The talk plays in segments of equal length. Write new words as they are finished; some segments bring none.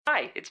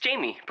Hi, it's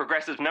Jamie,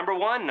 Progressive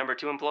 #1,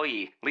 #2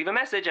 employee. Leave a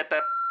message at the...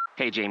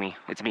 Hey, Jamie,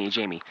 it's me,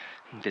 Jamie.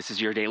 This is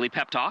your daily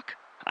pep talk.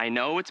 I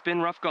know it's been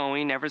rough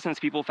going ever since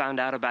people found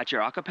out about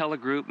your a cappella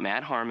group,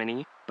 Mad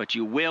Harmony, but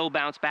you will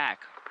bounce back.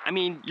 I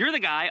mean, you're the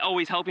guy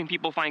always helping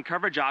people find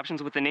coverage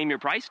options with the Name Your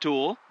Price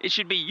tool. It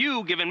should be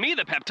you giving me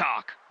the pep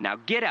talk. Now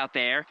get out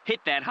there,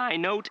 hit that high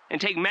note, and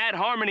take Mad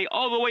Harmony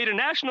all the way to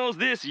nationals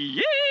this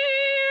year!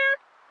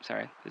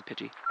 Sorry, it's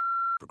pitchy.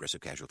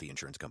 Progressive Casualty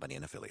Insurance Company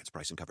and Affiliates.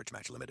 Price and coverage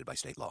match limited by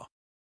state law.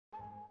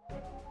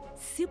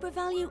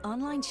 SuperValue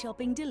online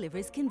shopping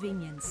delivers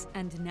convenience.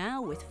 And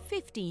now with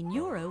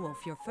 €15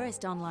 off your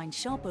first online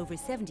shop over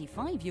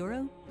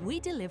 €75, we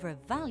deliver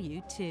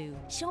value too.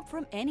 Shop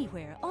from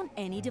anywhere on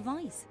any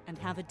device and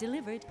have it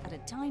delivered at a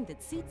time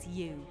that suits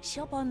you.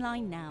 Shop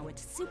online now at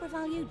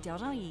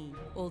supervalue.ie.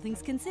 All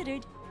things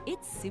considered,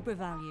 it's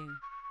SuperValue.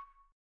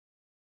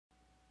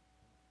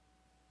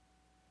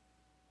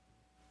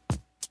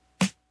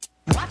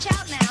 Watch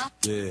out now.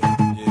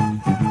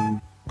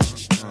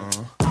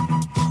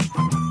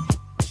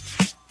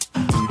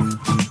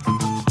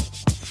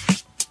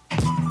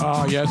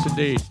 Oh, yes,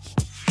 indeed.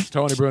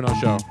 Tony Bruno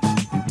Show.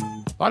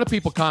 A lot of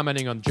people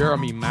commenting on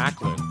Jeremy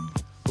Maclin,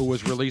 who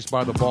was released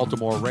by the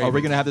Baltimore Ravens. Are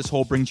we going to have this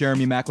whole bring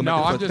Jeremy Maclin?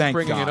 No, I'm just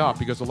bringing it up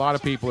because a lot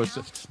of people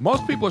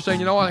most people are saying,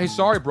 you know what, hey,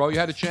 sorry, bro, you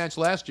had a chance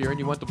last year and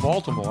you went to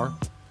Baltimore.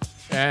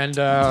 And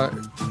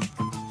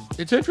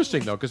it's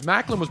interesting, though, because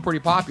Maclin was pretty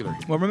popular.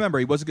 Well, remember,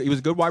 he was a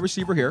good wide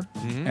receiver here,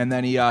 and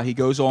then he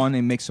goes on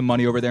and makes some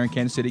money over there in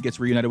Kansas City, gets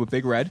reunited with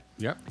Big Red.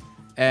 Yep.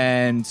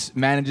 And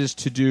manages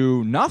to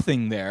do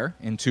nothing there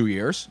in 2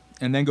 years,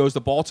 and then goes to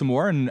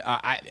Baltimore. And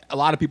a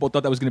lot of people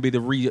thought that was going to be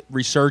the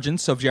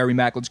resurgence of Jerry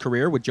Macklin's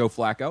career with Joe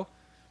Flacco.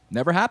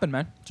 Never happened,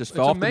 man. Just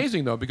fell. It's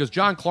amazing, though, because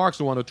John Clark's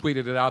the one who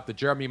tweeted it out that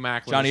Jeremy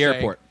Maclin Johnny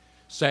Airport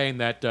saying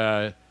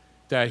that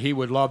he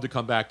would love to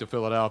come back to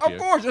Philadelphia.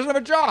 Of course, he doesn't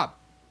have a job.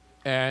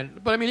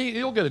 But I mean,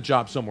 he'll get a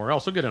job somewhere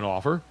else. He'll get an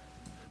offer.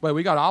 Wait,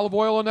 we got olive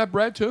oil on that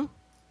bread too?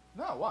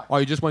 No, what? Oh,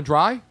 you just went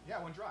dry? Yeah,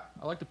 I went dry.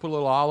 I like to put a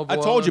little olive oil.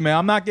 I told you, man.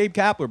 I'm not Gabe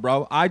Kapler,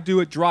 bro. I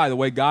do it dry the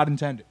way God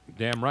intended.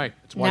 Damn right.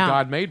 That's why No.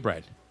 God made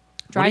bread.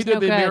 Dry's When he did no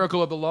the good.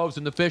 miracle of the loaves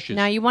and the fishes.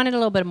 No, you want it a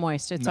little bit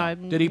moist. It's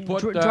Did he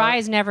put dry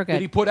is never good.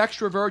 Did he put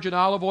extra virgin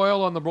olive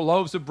oil on the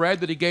loaves of bread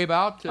that he gave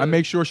out? I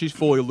make sure she's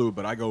fully lubed,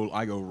 but I go.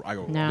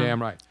 No.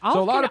 Damn right.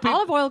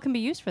 Olive oil can be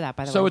used for that,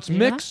 by the way. So it's Do you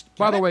know that? mixed.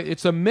 By the way,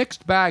 it's a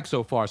mixed bag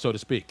so far, so to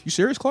speak. You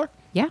serious, Clark?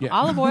 Yeah,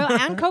 olive oil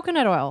and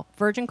coconut oil,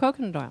 virgin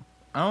coconut oil.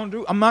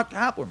 I'm not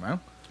Kapler, man.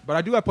 But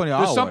I do have plenty of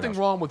There's olive something oil.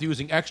 wrong with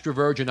using extra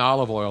virgin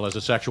olive oil as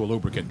a sexual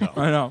lubricant, though.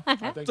 I know.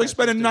 It's like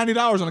spending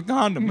 $90 on a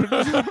condom.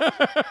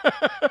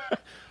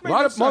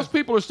 Most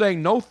people are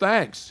saying no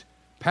thanks,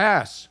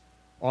 pass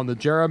on the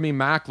Jeremy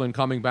Maclin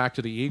coming back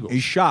to the Eagles.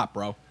 He's shot,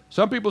 bro.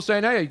 Some people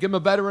saying, hey, give him a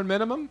veteran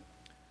minimum.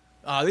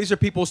 These are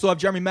people who still have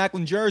Jeremy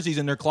Maclin jerseys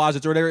in their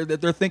closets, or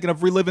they're thinking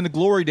of reliving the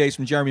glory days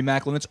from Jeremy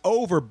Maclin. It's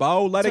over,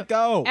 Bo. Let it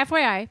go.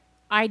 FYI,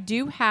 I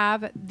do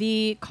have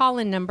the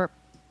call-in number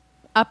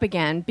up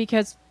again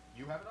because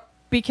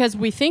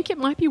we think it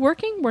might be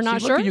working. We're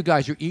not See, sure. Look at you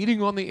guys. You're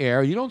eating on the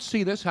air. You don't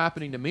see this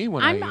happening to me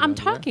when I eat on I'm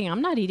the talking.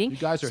 I'm not eating. You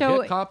guys are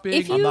so hiccuping,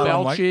 if you,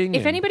 belching.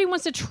 If anybody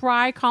wants to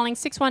try calling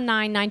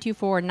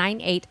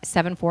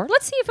 619-924-9874,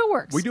 let's see if it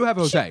works. We do have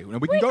Jose.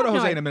 We can go to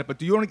Jose in a minute, but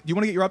do you want to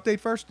get your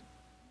update first?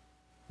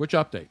 Which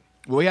update?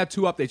 Well, we had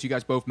two updates you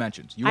guys both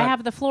mentioned. I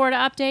have the Florida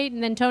update,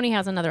 and then Tony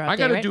has another update. I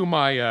got to right? do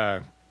my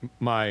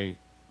my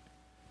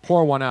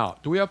pour one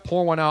out. Do we have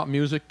pour one out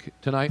music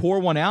tonight?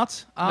 Pour one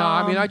out? No,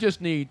 I mean I just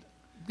need.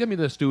 Give me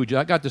the Stooges.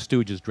 I got the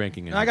Stooges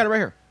drinking in I got it right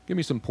here. Give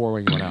me some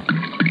pouring one out.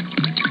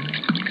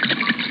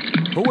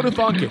 Who would have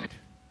thunk it?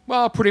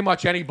 Well, pretty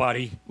much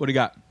anybody. What do you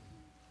got?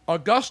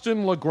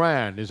 Augustin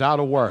Legrand is out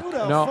of work. Who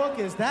the no, fuck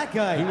is that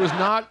guy? he was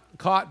not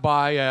caught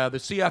by the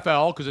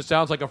CFL because it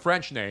sounds like a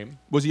French name.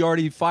 Was he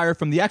already fired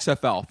from the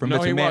XFL? From No,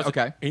 Vince he McMahon? wasn't.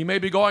 Okay. He may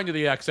be going to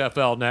the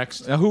XFL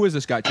next. Now, who is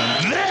this guy,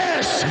 Tony?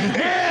 This is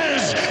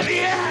the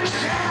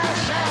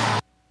XFL.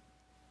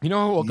 You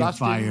know who You're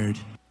fired.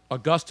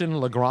 Augustin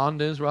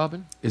Legrand is,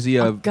 Robin? Is he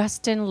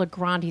Augustin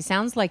Legrand. He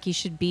sounds like he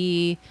should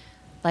be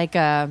like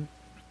a.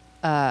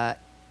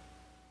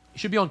 He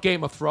should be on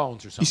Game of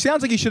Thrones or He something.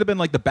 sounds like he should have been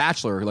like the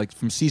Bachelor, like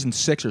from season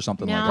 6 or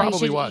something No, like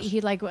that.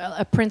 he like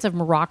a Prince of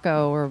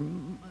Morocco or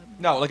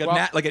No, like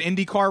like an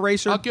IndyCar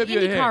racer. I'll give you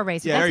a hint. IndyCar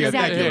racer. Yeah, there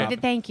That's you go. exactly.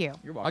 Thank you.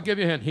 Thank you. I'll give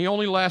you a hint. He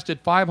only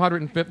lasted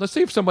 550. Let's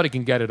see if somebody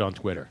can get it on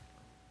Twitter.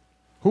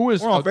 Who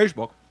is Or on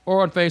Facebook.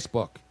 Or on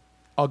Facebook.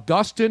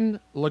 Augustin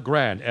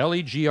Legrand,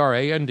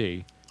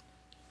 Legrand.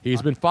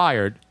 He's been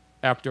fired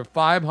after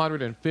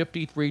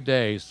 553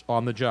 days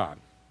on the job.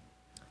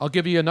 I'll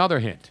give you another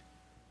hint.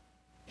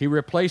 He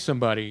replaced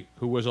somebody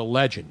who was a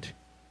legend.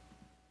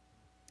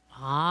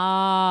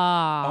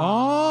 Ah.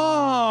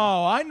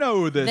 Oh, I know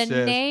who this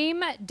The is.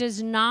 name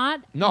does not.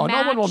 No one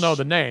will match know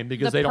the name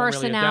because the they don't really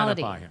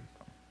personality. identify him.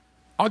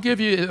 I'll give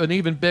you an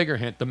even bigger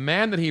hint. The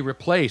man that he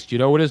replaced, you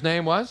know what his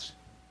name was?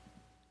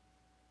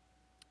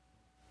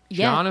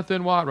 Yeah.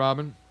 Jonathan what,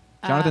 Robin?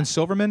 Jonathan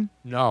Silverman?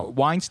 No.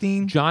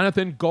 Weinstein?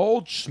 Jonathan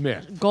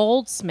Goldsmith.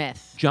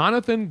 Goldsmith.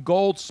 Jonathan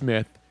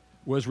Goldsmith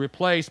was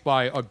replaced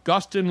by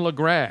Augustin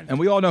Legrand. And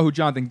we all know who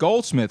Jonathan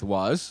Goldsmith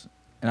was.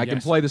 And I can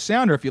Yes. play the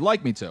sounder if you'd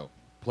like me to.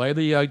 Play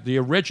the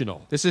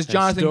original. This is And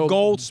Jonathan still-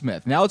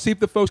 Goldsmith. Now let's see if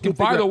the folks can Who,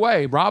 by figure the out-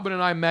 way, Robin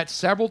and I met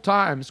several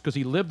times because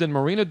he lived in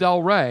Marina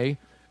Del Rey,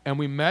 and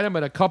we met him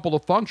at a couple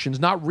of functions,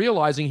 not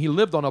realizing he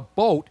lived on a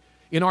boat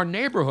in our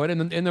neighborhood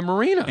in the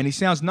marina. And he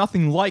sounds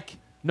nothing like...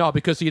 No,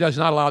 because he does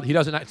not allow. He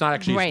doesn't. It's not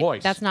actually right. his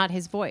voice. That's not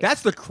his voice.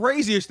 That's the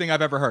craziest thing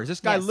I've ever heard. This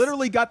guy Yes.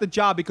 literally got the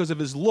job because of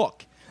his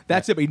look.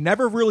 That's it. He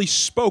never really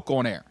spoke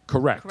on air.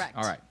 correct. correct.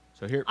 All right.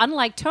 So here...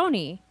 Unlike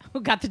Tony,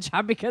 who got the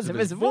job because of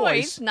his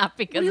voice, not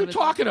because What are you of his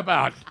talking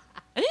about?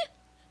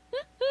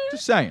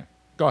 Just saying.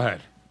 Go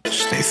ahead.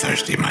 Stay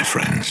thirsty, my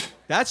friends.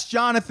 That's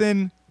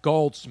Jonathan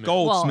Goldsmith.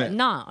 Goldsmith.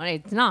 Well, no,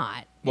 it's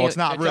not. Well, it's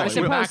not really. It's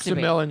supposed to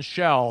be. Maximilian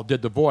Schell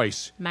did the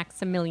voice.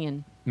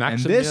 Maximilian.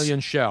 Maximilian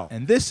Schell.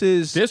 And this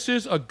is... This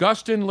is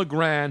Augustin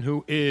Legrand,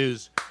 who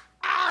is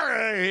out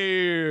of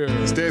here.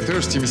 Stay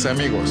thirsty, mis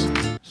amigos.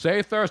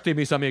 Say thirsty,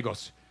 mis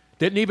amigos.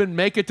 Didn't even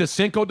make it to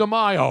Cinco de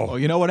Mayo. Oh,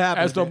 you know what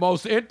happened? As the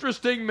most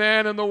interesting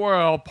man in the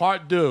world,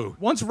 part due.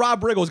 Once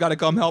Rob Riggle's got to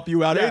come help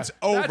you out, Yeah, it's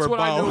over, that's when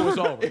Bo. I knew it was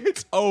over.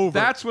 It's over.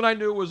 That's when I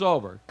knew it was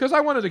over. Because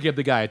I wanted to give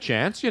the guy a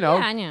chance, you know.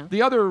 Yeah, I know.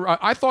 The other,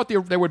 I thought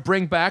they would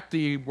bring back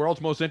the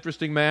world's most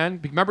interesting man.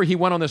 Remember he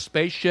went on the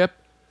spaceship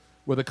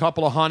with a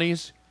couple of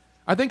honeys?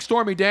 I think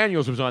Stormy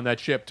Daniels was on that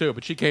ship too,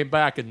 but she came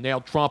back and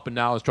nailed Trump and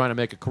now is trying to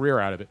make a career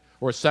out of it,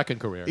 or a second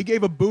career. He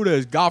gave a Buddha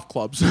his golf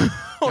clubs on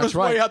That's his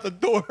right. way out the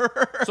door.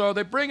 So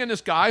they bring in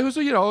this guy who's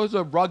who's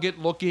a rugged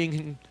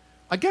looking.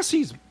 I guess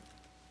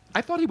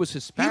I thought he was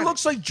Hispanic. He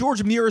looks like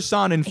George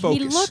Mirasan in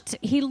Focus.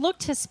 He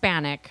looked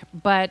Hispanic,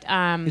 but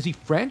Is he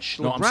French?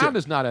 No, I'm Legrand ser-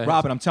 is not a.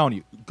 Robin, I'm telling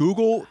you.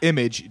 Google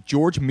image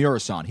George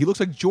Mirasan. He looks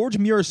like George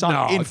Mirasan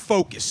No. in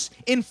Focus.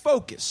 In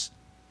Focus.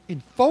 in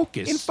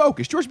focus. In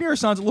Focus. George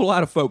Mirasan's a little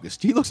out of focus.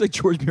 He looks like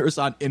George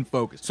Mirasan in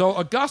Focus. So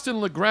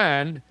Augustin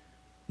Legrand,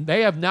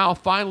 they have now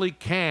finally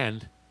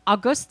canned.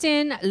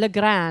 Augustin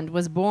Legrand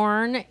was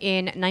born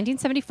in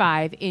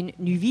 1975 in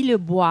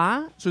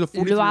Neuville-le-Bois, So the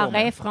 43-year-old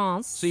man. Loiret,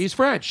 France. See, he's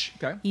French.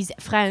 Okay. He's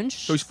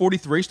French. So he's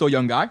 43, still a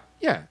young guy.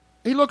 Yeah.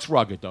 He looks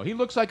rugged, though. He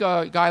looks like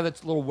a guy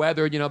that's a little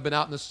weathered, been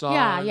out in the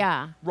sun.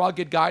 Yeah.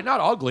 Rugged guy. Not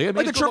ugly. I mean,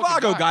 Like the he's a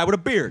good-looking Travago guy with a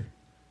beard.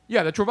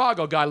 Yeah, the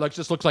Travago guy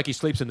just looks like he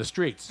sleeps in the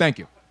streets. Thank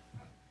you.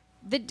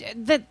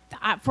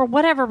 For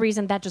whatever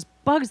reason, that just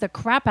bugs the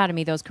crap out of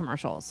me, those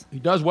commercials. He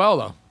does well,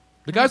 though.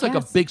 The guy's like a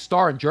guess. big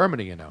star in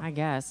Germany, I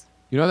guess.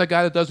 You know that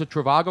guy that does the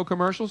Travago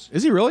commercials?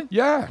 Is he really?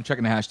 Yeah. I'm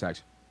checking the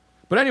hashtags.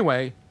 But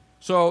anyway,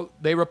 so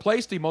they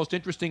replaced the most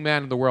interesting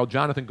man in the world,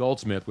 Jonathan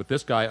Goldsmith, with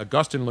this guy,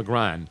 Augustin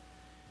Legrand.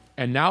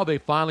 And now they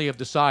finally have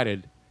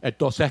decided at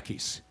Dos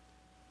Equis.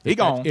 He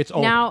gone. It's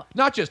over. Now-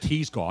 Not just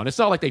he's gone. It's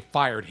not like they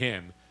fired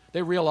him.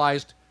 They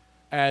realized,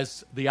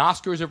 as the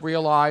Oscars have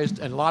realized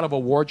and a lot of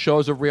award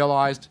shows have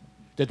realized,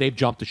 that they've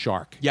jumped the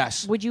shark.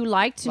 Yes. Would you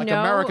like to Like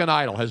know? American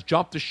Idol has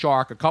jumped the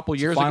shark a couple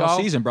years Final ago.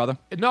 season, brother.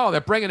 No,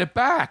 they're bringing it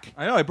back.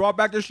 I know. They brought it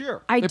back this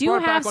year. I They do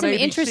brought it have back on some ABC.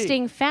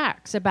 interesting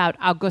facts about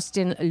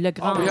Augustin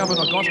Legrand. Oh, we have an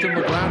Augustin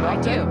Legrand.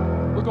 I do.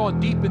 We're going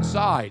deep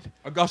inside.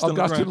 Augustin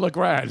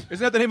Legrand.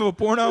 Isn't that the name of a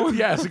porno?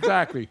 Yes,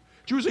 exactly.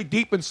 It's usually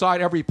deep inside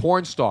every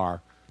porn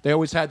star. They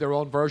always had their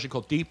own version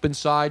called Deep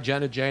Inside,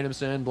 Jenna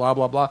Jameson, blah,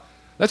 blah, blah.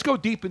 Let's go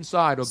deep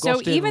inside. So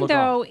Augustin even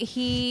Legrand.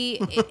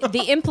 though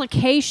the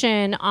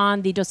implication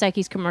on the Dos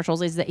Equis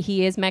commercials is that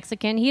he is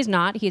Mexican, he is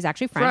not. He is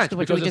actually French,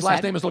 which because we his just last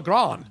said. name is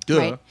Legrand.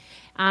 Duh.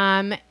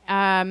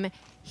 Right.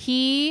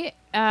 He,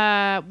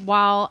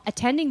 while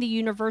attending the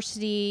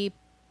University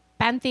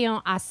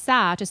Panthéon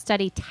Assas to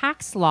study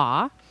tax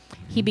law,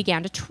 he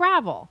began to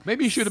travel.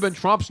 Maybe he should have been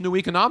Trump's new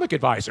economic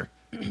advisor.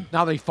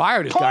 Now they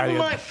fired his guy. Pardon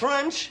my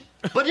French,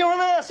 but you're an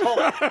asshole.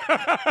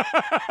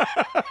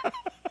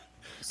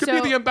 Could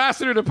be the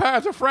ambassador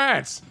to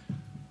France.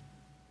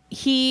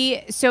 He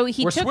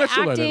Or took Switzerland,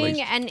 at acting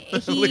least.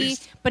 and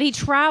least. but he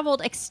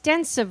traveled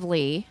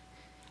extensively,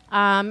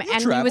 and he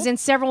traveled. was in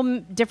several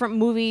different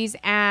movies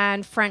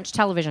and French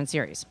television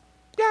series.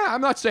 Yeah,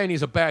 I'm not saying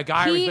he's a bad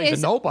guy or he's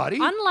a nobody.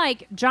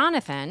 Unlike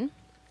Jonathan,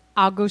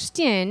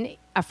 Augustin,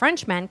 a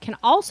Frenchman, can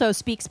also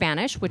speak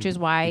Spanish, which is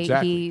why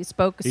Exactly. he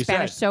spoke He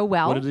Spanish said- so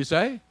well. What did he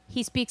say?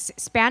 He speaks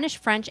Spanish,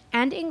 French,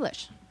 and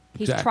English.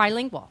 He's Exactly.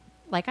 trilingual,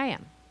 like I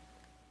am.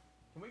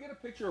 Can we get a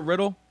picture of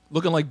Riddle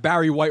looking like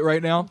Barry White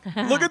right now?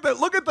 look at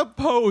the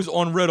pose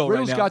on Riddle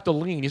Riddle's right now. got the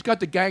lean. He's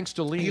got the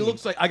gangster lean. He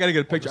looks like I gotta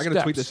get a picture. I the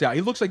gotta tweet steps. this out.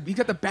 He looks like he's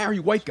got the Barry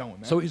White going,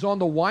 man. So he's on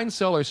the wine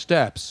cellar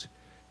steps,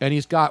 and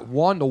he's got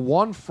the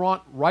one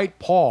front right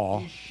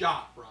paw.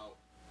 shot, bro.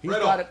 He's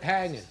got it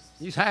hanging.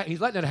 He's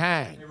letting it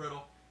hang.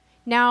 Riddle.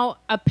 Now,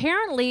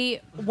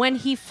 apparently, when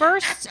he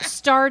first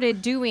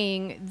started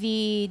doing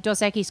the Dos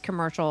Equis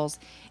commercials,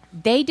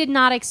 they did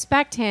not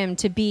expect him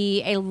to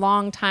be a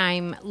long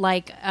time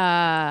like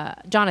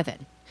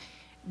Jonathan.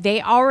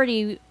 They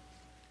already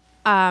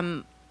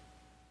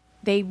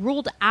they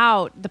ruled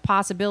out the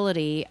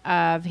possibility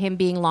of him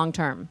being long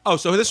term. Oh,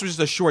 so this was just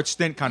a short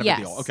stint kind of a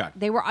deal. Okay.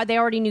 They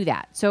already knew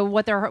that. So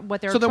what they're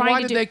So then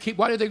trying to do.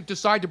 why did they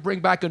decide to bring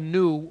back a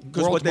new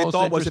Because world's what they most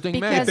thought was interesting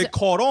if man? it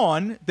caught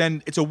on,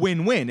 then it's a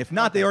win-win. If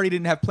not, they already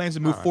didn't have plans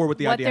to move forward with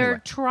the What idea they're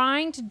anyway.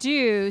 trying to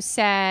do,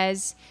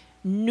 says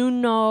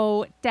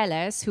Nuno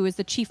Teles, who is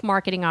the chief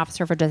marketing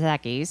officer for Dos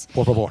Equis,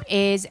 Por favor.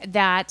 is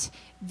that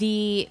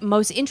the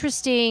most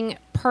interesting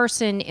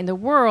person in the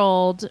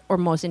world, or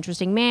most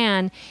interesting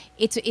man,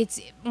 it's more too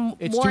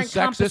sexist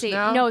encompassing.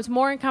 now? No, it's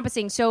more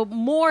encompassing. So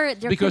more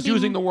Because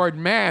using the word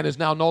man is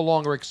now no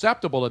longer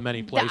acceptable in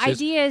many places.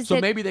 idea is so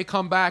that- maybe they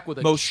come back with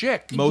a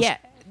chick. yeah,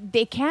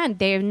 they can.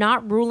 They're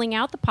not ruling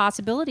out the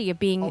possibility of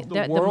being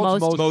the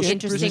world's most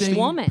interesting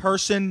woman.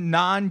 person,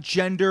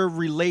 non-gender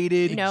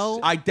related, No.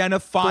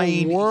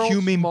 identifying the world's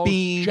human most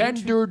being.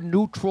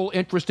 gender-neutral,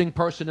 interesting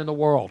person in the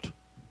world.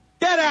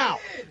 Get out!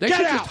 They should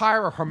just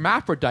hire a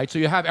hermaphrodite so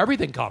you have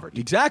everything covered.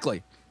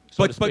 Exactly.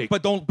 So to speak.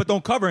 But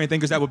don't cover anything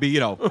because that would be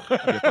that'd be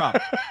a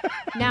problem.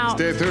 Now,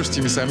 Stay thirsty,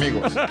 mis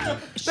amigos.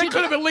 They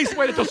could have at least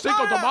waited till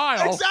Cinco de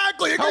Mayo.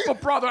 Exactly. Help a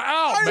brother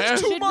out, man.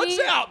 It's 2 months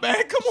out, man.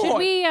 Come should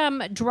on.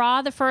 we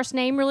draw the first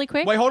name really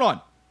quick? Wait, hold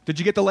on. Did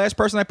you get the last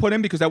person I put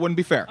in? Because that wouldn't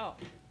be fair. Oh,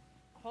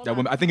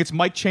 I think it's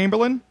Mike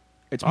Chamberlain.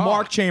 It's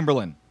Mark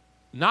Chamberlain.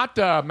 Not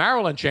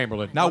Marilyn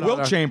Chamberlain. Not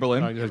Wilt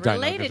Chamberlain. Related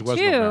no,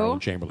 to- Marilyn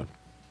Chamberlain.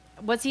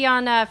 Was he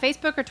on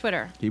Facebook or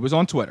Twitter? He was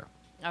on Twitter.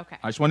 Okay.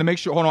 I just want to make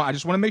sure. Hold on. I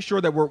just want to make sure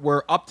that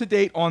we're up to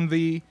date on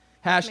the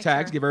hashtags.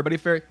 sure. Give everybody a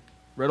fair.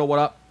 Riddle, what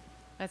up?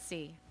 Let's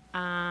see. So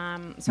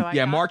I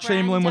Yeah, got Mark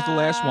Chamberlain was the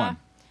last Brenda. one.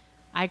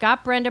 I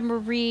got Brenda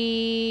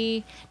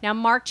Marie. Now,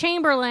 Mark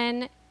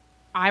Chamberlain,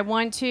 I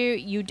want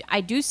to.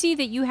 I do see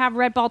that you have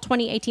Red Ball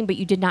 2018, but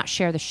you did not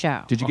share the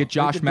show. Did you get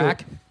Josh can do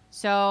Mack? it.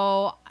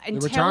 So The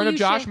until return you of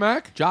Josh share-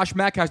 Mack? Josh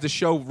Mack has the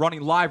show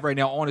running live right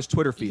now on his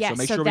Twitter feed. Yes, so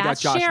make sure we got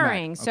that's Josh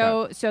sharing. Mack.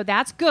 Okay. So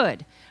that's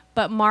good.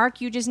 But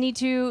Mark, you just need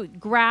to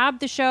grab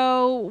the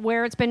show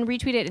where it's been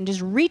retweeted and just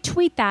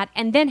retweet that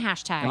and then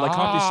hashtag. And like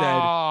Humpty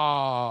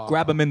said,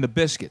 grab them in the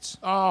biscuits.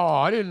 Oh,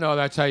 I didn't know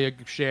that's how you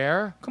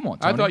share. Come on,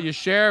 I Tony. thought you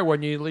share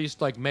when you at least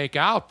make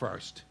out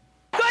first.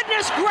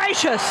 Goodness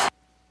gracious!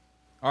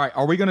 All right,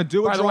 are we going to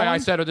do a By the way, drawing? I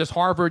said at this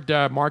Harvard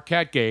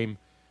Marquette game,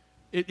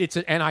 it's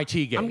an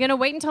NIT game. I'm going to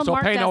wait until so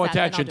Mark pay does no that,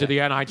 then attention I'll to do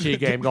the NIT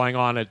game going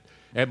on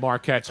at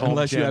Marquette's home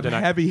Unless gym you have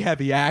tonight.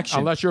 heavy action.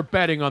 Unless you're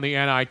betting on the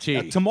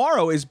NIT.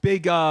 Tomorrow is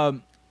big, what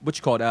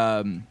you call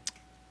it?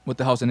 What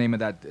the hell's the name of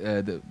that?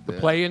 The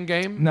play-in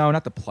game? No,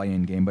 not the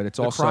play-in game, but it's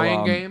The also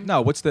crying game?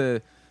 No, what's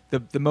the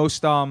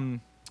most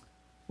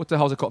what the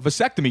hell's it called?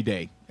 Vasectomy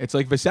day. It's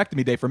like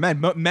vasectomy day for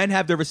men. Men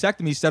have their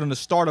vasectomy set on the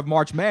start of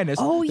March Madness.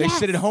 Oh, They yes.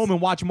 sit at home and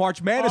watch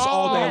March Madness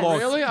all day Oh, long.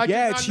 really? I did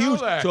yeah, not it's know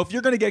huge. that. So if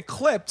you're going to get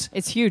clipped,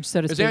 It's huge,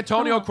 so to Is speak.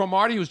 Antonio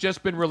Cromartie, who's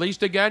just been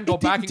released again, go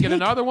It back and didn't get take-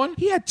 another one?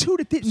 He had 2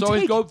 that didn't So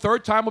his take.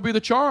 third time will be the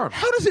charm.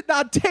 How does it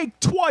not take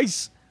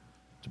twice?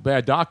 It's a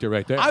bad doctor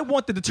right there. I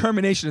want the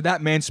determination of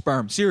that man's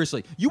sperm.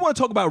 Seriously. You want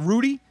to talk about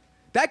Rudy?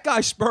 That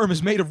guy's sperm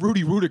is made of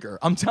Rudy Rudiger.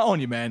 I'm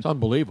telling you, man. It's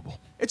unbelievable.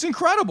 It's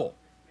incredible.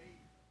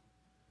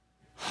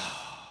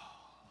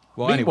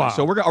 Well, Meanwhile- anyway,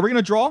 so are we going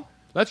to draw?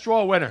 Let's draw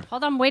a winner.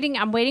 Hold on,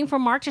 I'm waiting for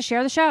Mark to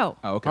share the show.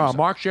 Oh, okay.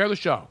 Mark, share the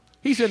show.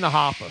 He's in the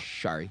hopper.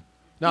 Sorry.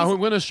 Now we're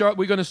going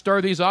to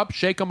stir these up,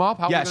 shake them up.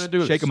 How are we Yes, going to do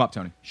this? shake them up,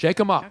 Tony. Shake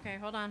them up. Okay,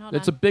 hold on.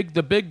 It's the big.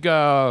 Where'd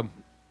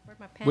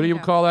my pen What do you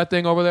go? call that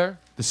thing over there?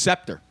 The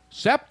Scepter.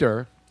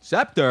 Scepter.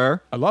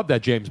 Scepter. I love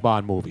that James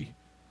Bond movie.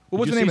 What Did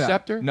was you the name see of that?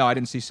 Scepter? No, I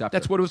didn't see Scepter.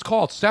 That's what it was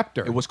called.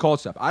 Scepter. It was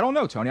called Scepter. I don't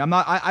know, Tony. I'm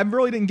not. I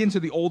really didn't get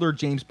into the older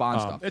James Bond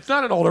stuff. It's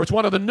not an older. It's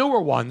one of the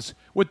newer ones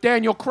with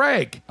Daniel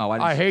Craig. Oh,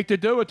 I hate to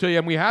do it to you,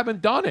 and we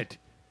haven't done it.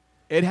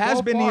 It has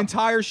Well, been the Mark-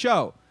 entire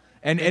show,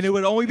 and it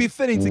would only be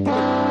fitting to give it.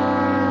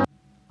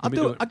 I'll me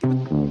do do it. it. I'll give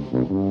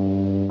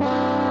it.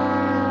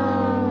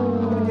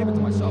 I'm gonna give it to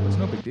myself. It's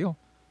no big deal.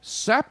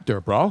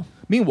 Scepter, bro.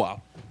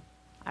 Meanwhile,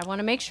 I want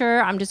to make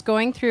sure I'm just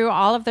going through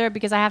all of their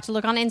because I have to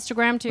look on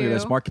Instagram too. look at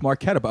this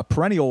Marquette, a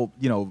perennial,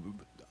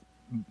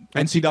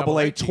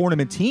 NCAA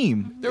tournament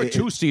team. They're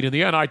 2-seed in the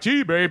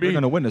NIT, baby. They're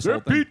gonna win this They're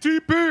whole thing.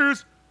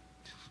 PTPs.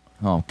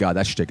 Oh God,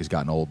 that shtick has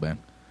gotten old, man.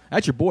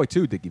 That's your boy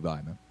too, Dickie Vi,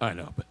 man. I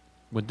know, but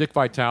when Dick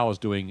Vitale is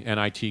doing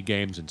NIT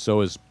games, and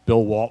so is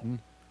Bill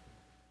Walton.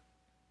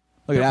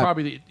 Look at they're that.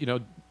 probably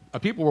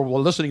people were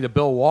listening to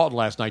Bill Walton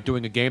last night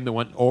doing a game that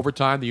went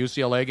overtime, the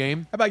UCLA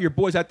game. How about your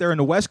boys out there in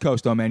the West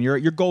Coast, though, man? Your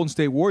Golden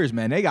State Warriors,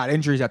 man. They got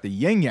injuries at the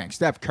yin yang.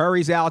 Steph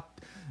Curry's out.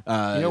 You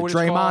know what it's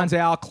Draymond's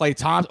called? out. Klay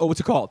Thompson. Oh, what's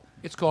it called?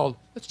 It's called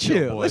Let's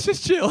Chill. boys. Let's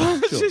just chill.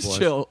 Let's just boys.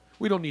 chill.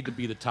 We don't need to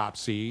be the top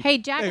seed. Hey,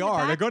 Jack. They in the are.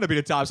 back, They're going to be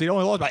the top seed. They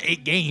only lost by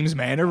 8 games,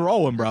 man. They're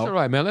rolling, bro. That's all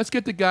right, man. Let's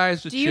get the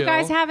guys to do chill. you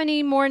guys have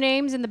any more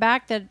names in the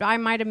back that I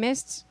might have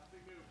missed?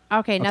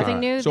 Okay, nothing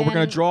new. So we're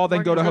going to draw,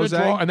 then go to We're gonna Jose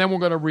draw, and then we're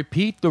going to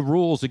repeat the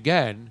rules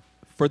again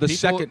for the People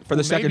second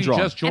who second may be draw.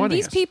 Just joining And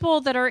these us.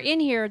 people that are in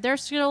here, they're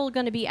still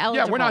going to be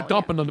eligible. Yeah, we're not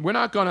dumping them. We're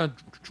not going to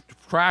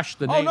crash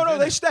the Oh names. no, in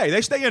they it. stay.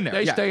 They stay in there.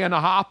 They Yeah. stay in the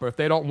hopper if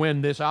they don't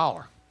win this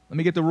hour. Let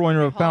me get the Roy Hold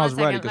on a panels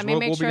second. ready Let because me we'll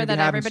make be sure gonna be that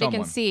having everybody can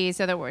someone. see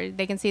so that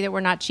they can see that we're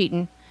not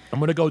cheating. I'm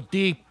going to go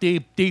deep,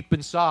 deep, deep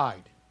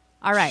inside.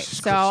 All right.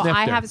 So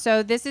I have.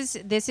 So this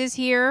is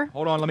here.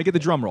 Hold on. Let me get the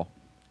drum roll.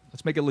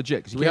 Let's make it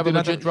legit. Do we have a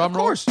legit drum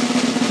roll? Of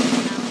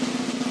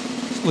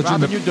course.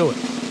 Robin, you do it.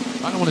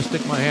 I don't want to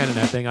stick my hand in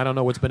that thing. I don't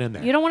know what's been in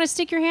there. You don't want to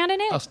stick your hand in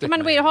it? I'll stick Come on,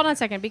 my wait, hand. hold on a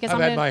second, because I've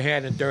I'm had gonna, my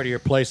hand in dirtier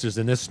places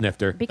than this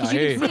snifter. because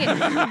you can see it.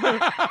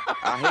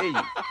 I hear you.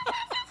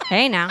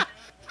 Hey now.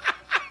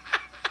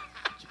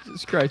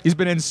 Jesus Christ. He's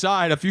been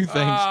inside a few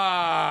things.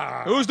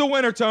 Who's the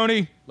winner,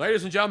 Tony?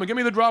 Ladies and gentlemen, give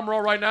me the drum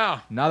roll right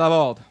now. Nada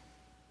bald,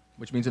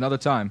 which means another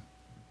time.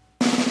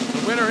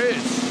 The winner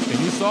is, and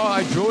you saw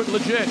I drew it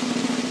legit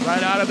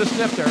right out of the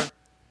snifter,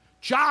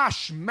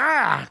 Josh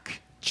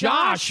Mack.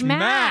 Josh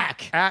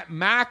Mack. At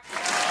Mac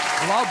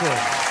Lovin.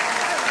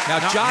 Now,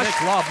 Not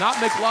Josh, not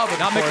McLovin.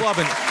 not of course,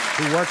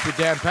 McLovin. who works with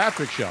Dan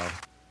Patrick's show,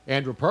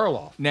 Andrew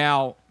Perloff.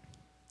 Now,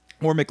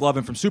 or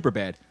McLovin from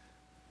Superbad.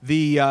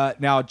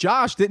 Now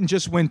Josh didn't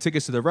just win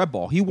tickets to the Red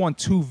Ball. He won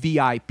 2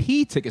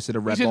 VIP tickets to the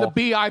Red He's Ball. in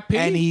the BIP?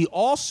 And he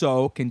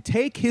also can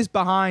take his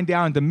behind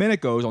down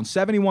Domenico's on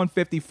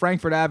 7150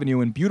 Frankfurt Avenue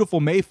in beautiful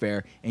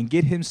Mayfair and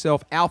get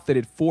himself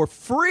outfitted for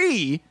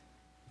free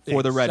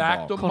for the Red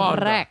Ball. Exactamundo.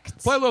 Correct.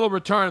 Play a little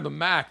Return of the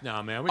Mac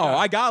now, man. Oh,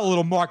 I got a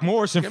little Mark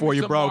Morrison Give for me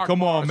you, some bro. Mark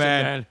Come on, Morrison,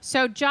 man.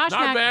 So Josh Not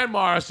Mack, Van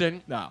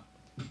Morrison. No.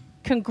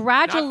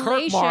 congratulations,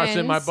 Not Kirk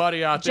Morrison, my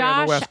buddy out there Josh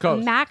on the West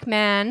Coast.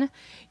 Mackman.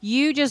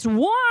 You just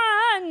won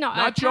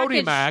Not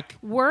Jody Mack.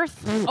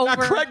 worth Not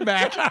over. Craig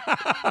Mack.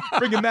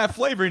 Bringing that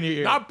flavor in your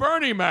ear. Not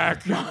Bernie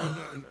Mac.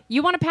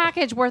 You want a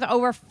package worth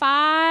over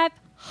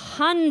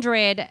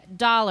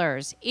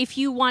 $500. If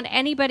you want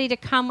anybody to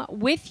come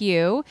with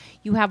you,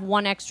 you have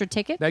one extra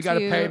ticket. They got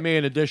to pay me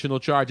an additional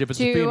charge if it's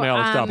a female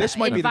and stuff. This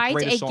might be the invite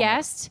greatest a song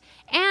guest.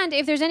 And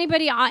if there's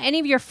anybody, any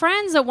of your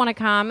friends that want to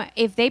come,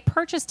 if they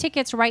purchase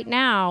tickets right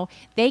now,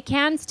 they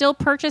can still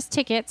purchase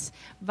tickets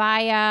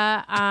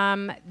via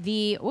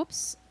the.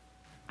 Oops,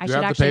 I Do should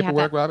you have the actually have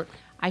paperwork, that. Robert?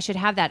 I should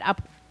have that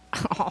up.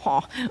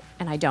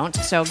 And I don't.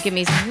 So give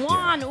me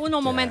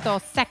uno momento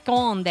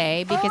seconde,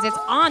 because it's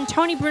on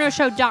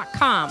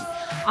TonyBrunoShow.com.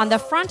 On the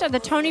front of the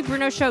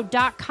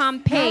TonyBrunoShow.com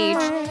page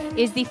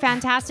is the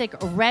fantastic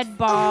Red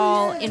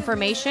Ball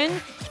information.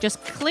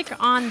 Just click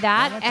on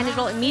that, and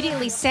it'll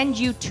immediately send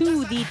you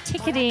to the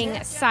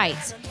ticketing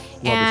site.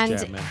 Love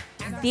this chat, man.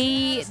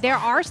 There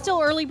are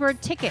still early bird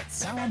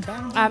tickets.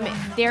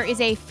 There is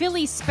a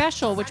Philly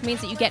special, which means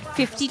that you get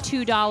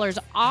 $52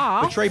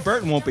 off. But Trey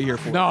Burton won't be here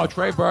for it. No,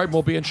 Trey Burton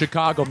will be in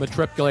Chicago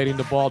matriculating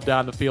the ball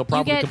down the field,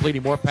 probably get-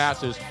 completing more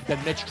passes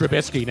than Mitch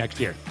Trubisky next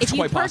year. If you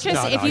quite possible.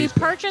 purchase, No, if no, you he's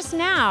good. purchase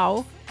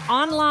now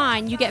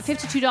online, you get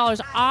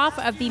 $52 off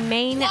of the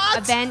main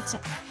event.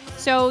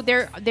 So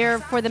they're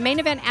for the main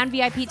event and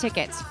VIP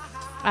tickets.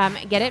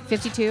 Get it?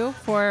 52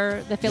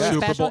 for the Philly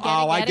Super special.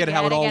 Bowl. I get it,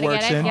 how it all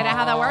works in. Get it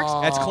how that works?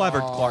 That's clever,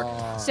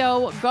 Clark.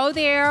 So go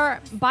there,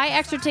 buy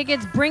extra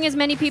tickets, bring as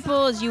many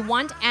people as you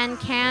want and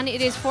can.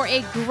 It is for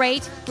a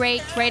great,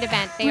 great, great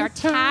event. They are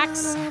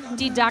tax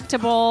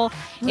deductible.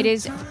 It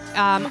is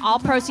all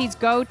proceeds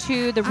go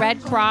to the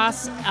Red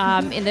Cross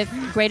in the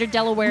greater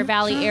Delaware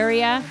Valley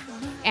area.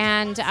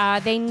 And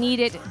they need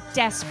it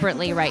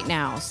desperately right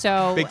now.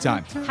 So Big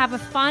time. Have a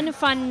fun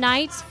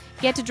night.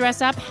 Get to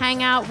dress up,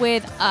 hang out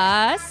with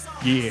us,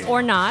 Yeah.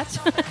 or not,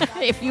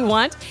 if you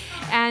want,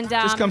 and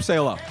Just come say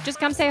hello. Just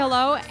come say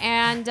hello,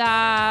 and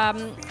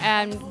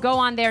go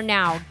on there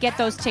now. Get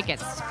those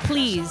tickets,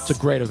 please. It's a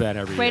great event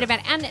every Great year.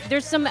 event, and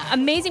there's some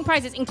amazing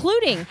prizes,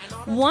 including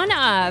one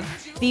of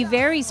the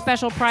very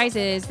special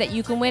prizes that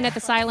you can win at the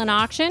silent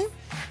auction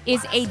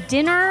is a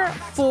dinner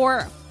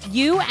for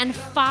you and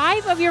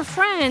 5 of your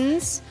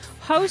friends,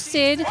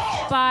 hosted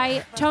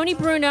by Tony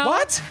Bruno.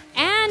 What?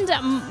 And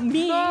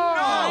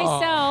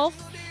myself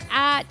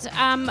at,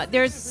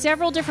 there's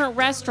several different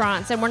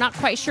restaurants, and we're not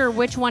quite sure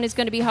which one is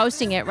going to be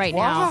hosting it right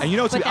now. And you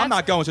know, But I'm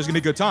not going, so it's going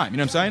to be a good time. You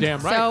know what I'm saying?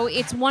 Damn right. So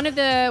it's one of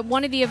the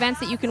events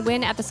that you can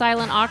win at the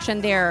silent auction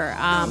there.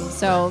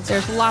 So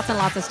there's lots and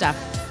lots of stuff.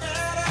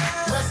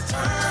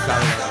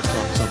 Gotta love this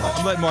song so much.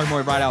 I'm letting Mark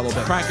Moore ride out a little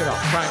bit. Crank it up.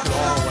 Crank it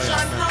all the way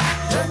up, man.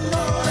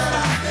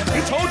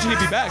 He told you he'd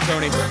be back,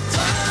 Tony.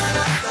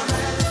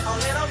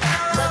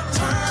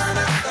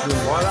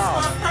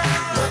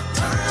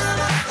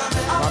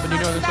 Robin, you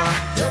know this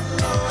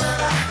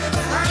song?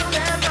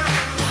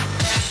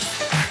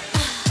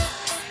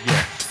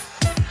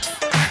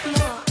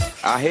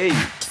 I hear you.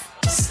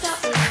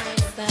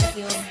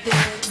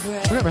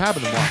 Whatever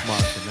happened to Mark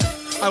Morrison, man?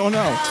 I don't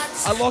know.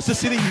 I lost the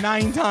city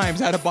 9 times.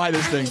 Had to buy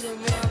this thing.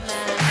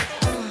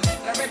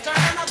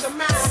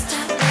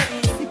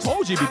 He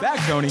told you he'd be back,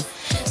 Tony.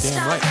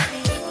 Damn right.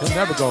 He'll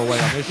never go away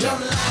on this show.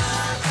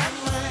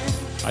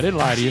 I didn't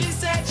lie to you.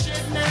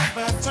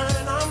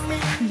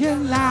 You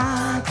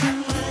lied to me.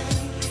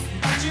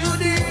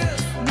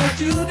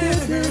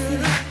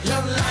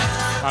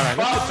 All right,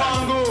 let's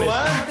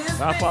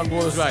get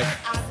Fangul is right.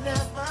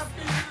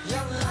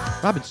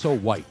 Robin's so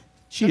white.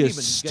 She Doesn't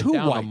is even too get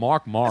down white. to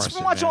Mark Morrison.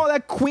 Let's watch man. all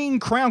that Queen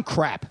Crown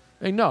crap.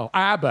 Hey, no,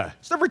 ABBA.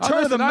 It's the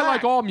Return of the I Mac.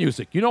 like all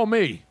music. You know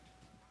me.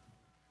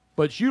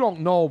 but you don't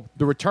know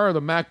The Return of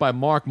the Mac by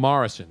Mark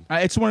Morrison.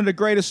 It's one of the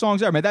greatest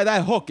songs ever, man.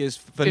 That hook is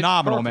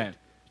phenomenal, It's man.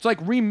 perfect. It's like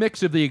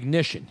remix of The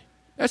Ignition.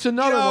 That's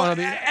another one of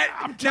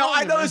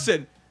the.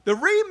 Listen. The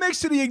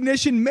remix to the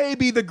Ignition may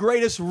be the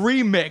greatest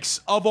remix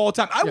of all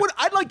time.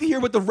 I'd like to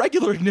hear what the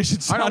regular Ignition I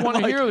sounded don't want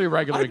to like. hear the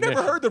regular I've Ignition.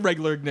 never heard the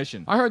regular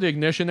Ignition. I heard the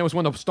Ignition. There was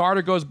when the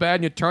starter goes bad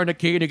and you turn the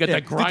key and you get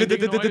that grinding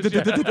noise.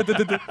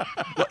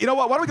 Well, you know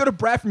what? Why don't we go to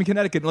Brad from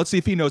Connecticut and let's see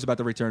if he knows about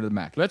the Return of the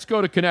Mac. Let's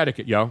go to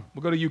Connecticut, yo.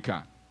 We'll go to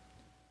UConn.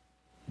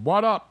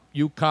 What up,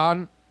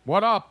 UConn?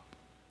 What up?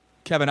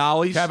 Kevin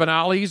Ollie's. Kevin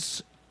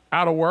Ollie's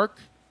out of work.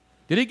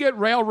 Did he get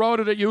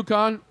railroaded at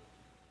UConn?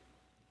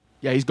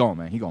 Yeah, he's going,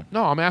 man. He's going.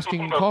 No, I'm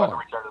asking you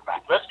call.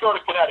 Let's go to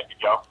Connecticut,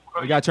 yo.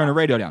 We got to turn the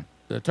radio down.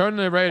 Turn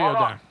the radio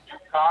down.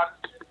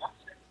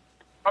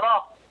 What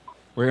up?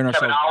 We're hearing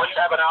Kevin ourselves.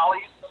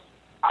 Ollie's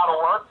out of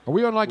work. Are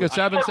we on like a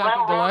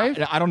 7-second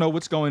delay? I don't know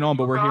what's going on,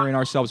 but we're hearing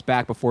ourselves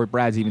back before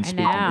Brad's even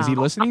speaking. know. Is he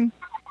listening?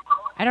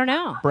 I don't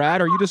know.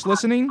 Brad, are you just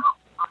listening?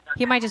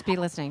 He might just be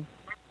listening.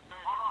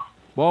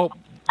 Well,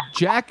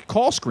 Jack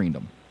call screened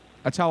him.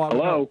 That's how I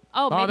know.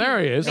 Oh, maybe, there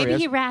he is. Maybe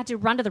he had to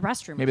run to the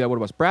restroom. Maybe that what it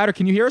was. Brad, or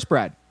can you hear us,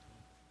 Brad?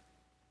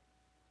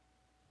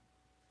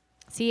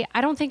 See,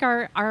 I don't think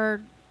our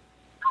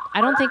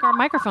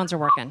microphones are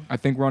working. I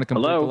think we're on a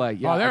complete delay.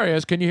 Yeah, Oh, there he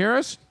is. Can you hear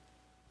us?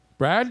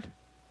 Brad?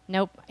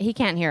 Nope, he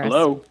can't hear us.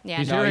 Hello? Yeah,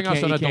 He's no. hearing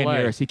us on a he can't delay.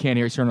 hear us. He can't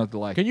hear us. Turn on the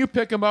delay. Can you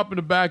pick him up in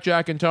the back,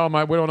 Jack, and tell him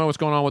we don't know what's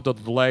going on with the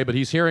delay, but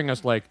he's hearing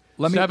us like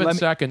 7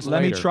 seconds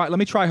let later. Let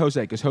me try Jose,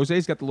 because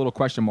Jose's got the little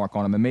question mark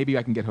on him, and maybe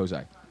I can get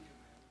Jose.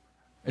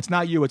 It's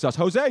not you, it's us.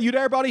 Jose, you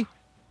there, buddy?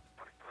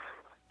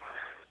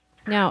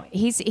 No,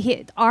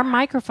 our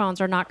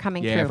microphones are not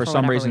coming through. Yeah, for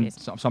some whatever reason,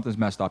 something's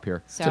messed up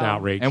here. So- It's an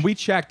outrage. And we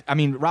checked. I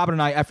mean, Robin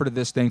and I efforted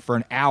this thing for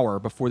an hour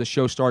before the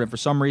show started. For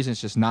some reason,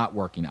 it's just not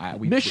working.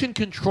 Mission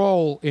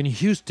control in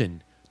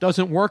Houston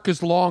doesn't work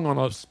as long on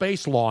a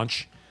space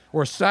launch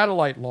or a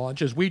satellite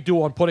launch as we do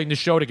on putting the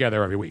show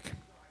together every week.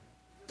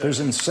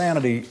 There's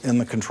insanity in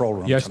the control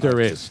room. Yes, tonight. there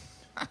is.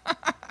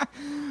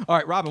 All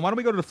right, Robin, why don't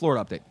we go to the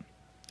Florida update?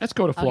 Let's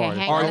go to Florida.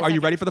 hang on a Are you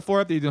second. ready for the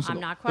Florida update? I'm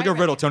not Look quite at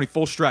Riddle, ready. Tony,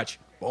 full stretch.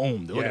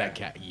 Boom. Look at that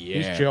cat. Yeah.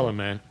 He's chilling,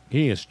 man.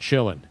 He is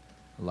chilling.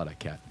 I love that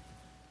cat.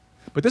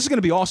 But this is going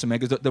to be awesome, man,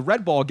 because the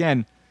Red Ball,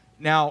 again,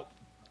 now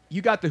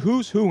you got the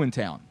who's who in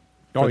town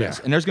for Oh, this.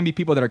 yeah. And there's going to be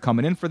people that are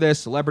coming in for this,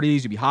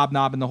 celebrities, you'll be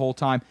hobnobbing the whole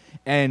time.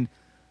 And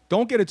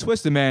don't get it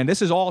twisted, man.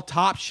 This is all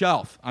top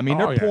shelf. I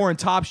mean, Oh, they're yeah. pouring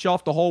top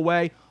shelf the whole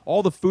way.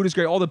 All the food is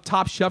great. All the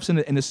top chefs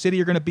in the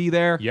city are going to be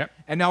there. Yep.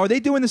 And now, are they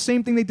doing the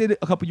same thing they did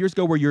a couple years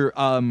ago where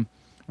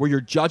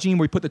you're judging,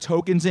 where you put the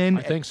tokens in?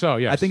 I think so,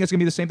 yes. I think it's going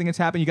to be the same thing that's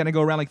happening. You're going to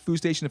go around like food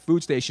station to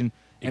food station,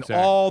 and Exactly.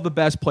 all the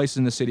best places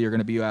in the city are going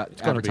to be It's going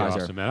to be advertised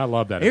awesome, there. man. I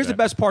love that. And here's the event.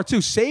 best part,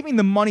 too. Saving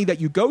the money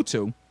that you go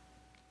to,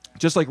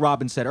 just like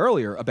Robin said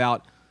earlier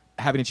about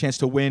having a chance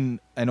to win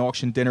an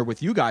auction dinner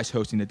with you guys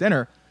hosting the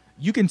dinner,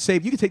 you can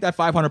take that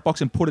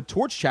 $500 and put it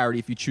towards charity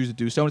if you choose to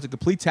do so. It's a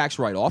complete tax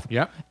write-off.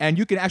 Yep. And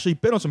you can actually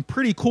bid on some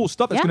pretty cool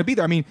stuff that's Yeah. going to be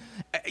there. I mean,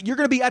 you're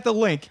going to be at the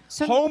link,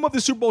 home of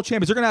the Super Bowl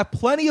champions. They're going to have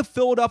plenty of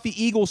Philadelphia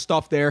Eagles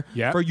stuff there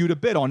Yep. for you to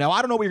bid on. Now,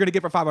 I don't know what you're going to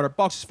get for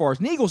 $500 as far as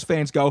Eagles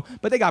fans go,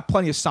 but they got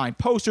plenty of signed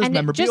posters, And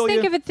memorabilia. just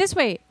think of it this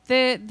way: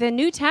 the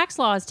new tax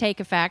laws take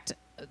effect.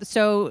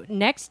 So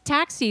next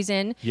tax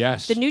season,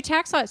 Yes. the new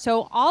tax law.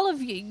 So all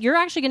of you're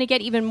actually going to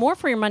get even more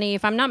for your money,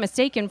 if I'm not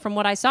mistaken, from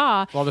what I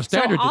saw. Well, the So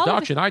standard all of-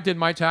 deduction. I did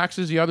my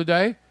taxes the other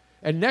day,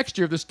 and next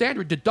year the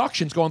standard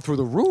deduction's going through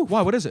the roof.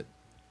 Why? What is it?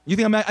 You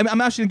think I'm actually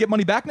going to get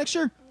money back next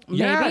year? maybe.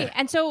 Yeah.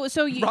 And so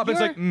Robin's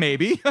you're, like,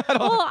 maybe.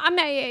 well, I'm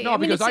not. No, I mean,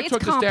 because I it's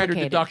took the standard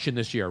complicated. deduction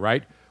this year,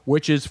 right?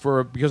 Which is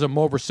because I'm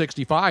over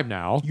 65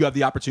 now. You have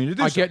the opportunity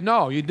to do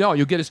so.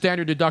 You get a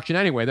standard deduction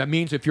anyway. That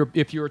means if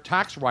you're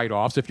tax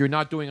write-offs, if you're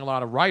not doing a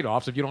lot of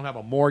write-offs, if you don't have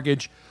a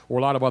mortgage or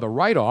a lot of other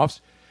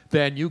write-offs,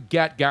 then you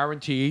get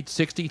guaranteed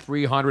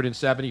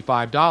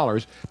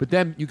 $6,375. But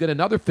then you get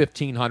another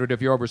 $1,500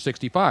 if you're over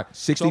 65.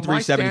 So my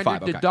 $6,375, standard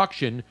okay.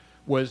 deduction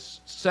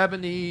was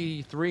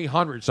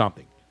 $7,300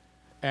 something,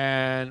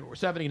 and or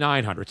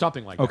 $7,900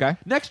 something like that. Okay.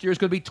 Next year is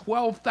going to be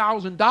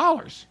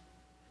 $12,000.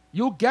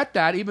 You'll get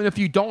that even if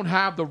you don't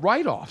have the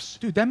write-offs.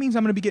 Dude, that means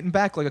I'm going to be getting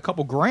back like a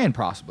couple grand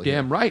possibly.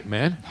 Damn right,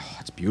 man. Oh,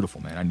 that's beautiful,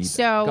 man. I need that.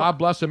 So God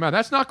bless him, man.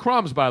 That's not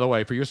crumbs, by the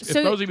way, for those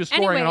of you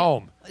scoring anyway, at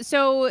home.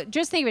 So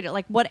just think of it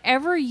like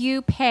whatever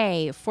you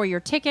pay for your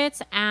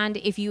tickets, and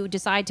if you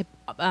decide to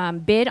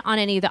bid on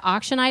any of the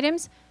auction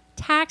items,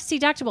 tax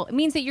deductible. It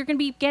means that you're going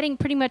to be getting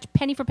pretty much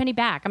penny for penny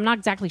back. I'm not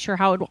exactly sure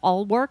how it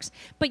all works,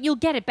 but you'll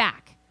get it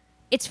back.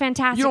 It's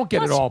fantastic. You don't get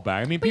Plus, it all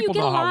back. I mean, but you people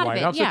get know a how lot of it,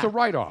 write-offs. yeah. It's a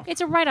write-off. It's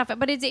a write-off,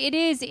 but it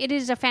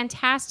is a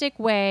fantastic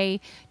way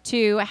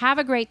to have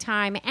a great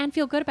time and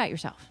feel good about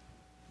yourself.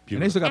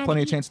 And they still got And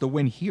plenty of chance to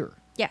win here.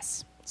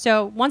 Yes.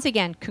 So once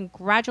again,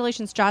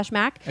 congratulations, Josh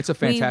Mack. It's a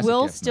fantastic We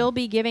will gift, still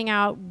be giving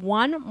out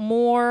one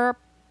more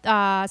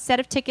set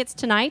of tickets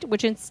tonight,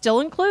 which still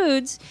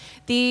includes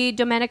the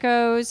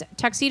Domenico's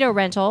tuxedo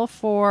rental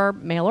for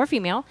male or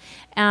female.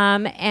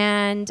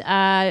 And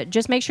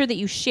just make sure that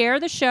you share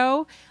the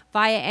show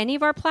via any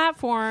of our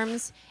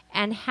platforms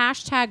and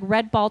hashtag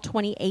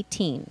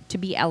RedBall2018 to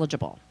be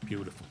eligible.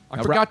 Beautiful.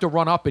 I forgot to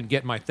run up and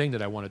get my thing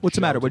that I wanted to What's the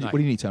show matter? What tonight. do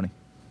you need, Tony?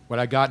 What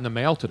I got in the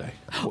mail today.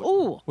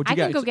 Ooh, I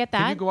can go get that.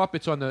 Can you go up?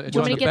 It's on the,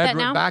 Want me to get that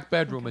bedroom, now? back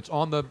bedroom. It's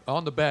on the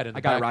bed. In the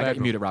I got it, back right. I got you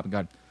bedroom. muted, Robin. Go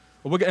ahead.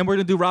 Well, we're going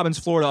to do Robin's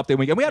Florida update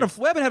weekend. We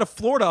haven't had a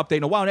Florida update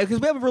in a while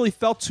because we haven't really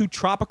felt too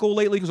tropical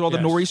lately because all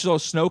the nor'easters, all the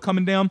snow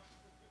coming down.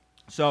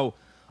 So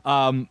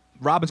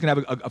Robin's going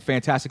to have a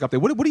fantastic update.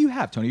 What do you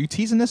have, Tony? Are you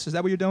teasing this? Is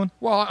that what you're doing?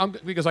 Well,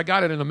 because I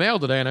got it in the mail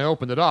today and I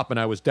opened it up and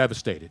I was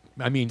devastated.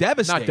 I mean,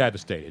 Devastated? not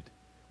devastated.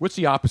 What's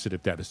the opposite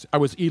of devastated? I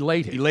was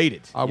elated.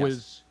 Elated. I Yes.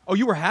 was. Oh,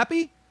 you were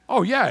happy?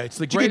 Oh yeah, it's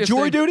the Did you get greatest.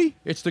 jury thing. duty?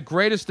 It's the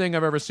greatest thing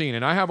I've ever seen,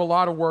 and I have a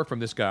lot of work from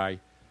this guy.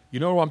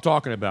 You know who I'm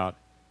talking about?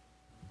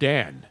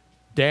 Dan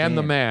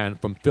the man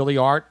from Philly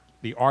Art,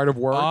 the Art of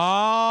Words.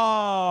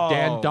 Oh,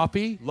 Dan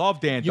Duffy. Love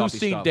Dan You've Duffy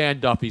seen stuff. Dan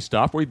Duffy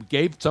stuff. We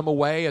gave some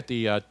away at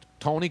the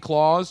Tony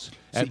Claus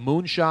at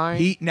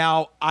Moonshine.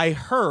 Now I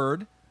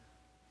heard.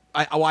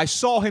 I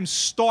saw him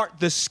start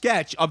the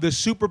sketch of the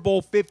Super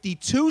Bowl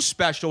 52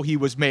 special he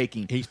was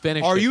making. He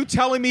finished Are it. you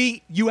telling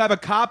me you have a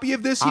copy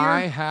of this here?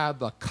 I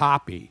have a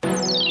copy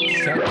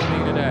sent to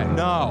me today.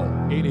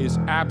 No. It is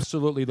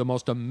absolutely the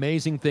most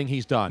amazing thing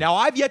he's done. Now,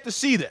 I've yet to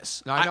see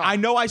this. I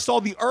know I saw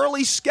the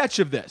early sketch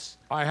of this.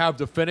 I have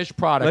the finished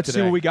product Let's today.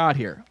 see what we got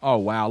here. Oh,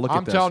 wow. Look at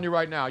I'm this. telling you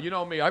right now. You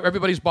know me.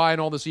 Everybody's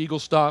buying all this Eagle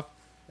stuff.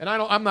 And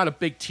I'm not a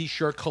big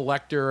T-shirt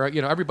collector.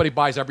 You know, everybody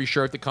buys every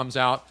shirt that comes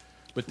out.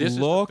 But this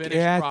Look is the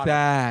finished at product.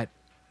 that.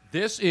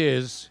 This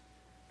is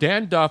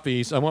Dan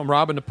Duffy's. I want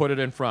Robin to put it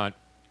in front.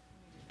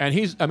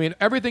 And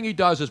everything he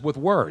does is with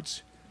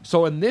words.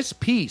 So in this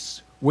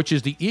piece, which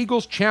is the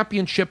Eagles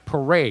championship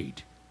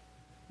parade,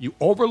 it's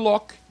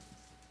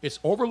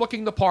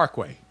overlooking the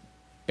Parkway.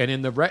 And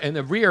in the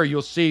rear,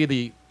 you'll see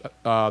the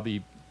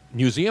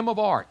Museum of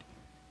Art.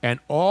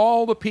 And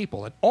all the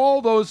people and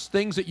all those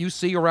things that you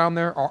see around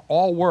there are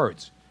all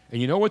words.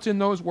 And you know what's in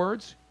those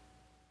words?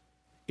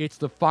 It's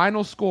the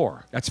final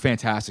score. That's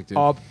fantastic, dude.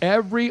 Of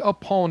every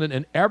opponent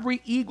in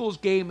every Eagles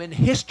game in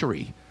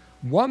history,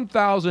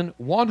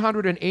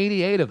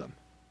 1,188 of them.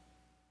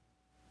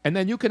 And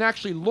then you can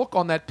actually look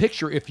on that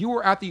picture if you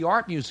were at the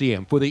Art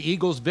Museum for the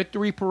Eagles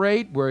victory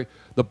parade where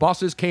the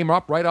buses came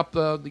up right up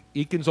the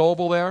Eakins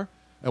Oval there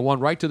and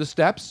went right to the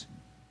steps.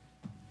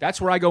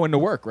 That's where I go into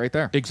work, right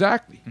there.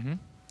 Exactly. Mm-hmm.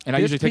 And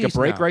I This usually take a piece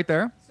break now. right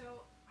there.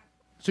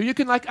 So you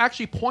can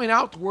actually point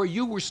out to where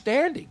you were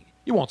standing.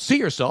 You won't see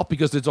yourself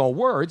because it's all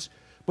words,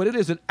 but it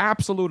is an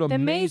absolute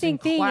amazing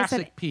thing is classic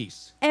that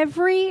piece.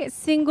 Every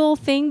single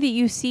thing that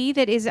you see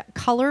that is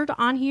colored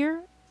on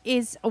here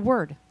is a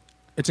word.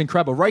 It's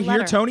incredible. Right here,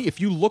 Letter. Tony, if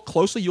you look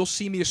closely, you'll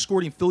see me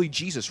escorting Philly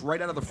Jesus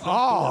right out of the front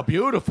door. Oh,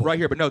 beautiful. Right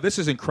here. But no, this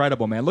is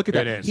incredible, man. Look at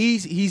It that.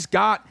 is. He's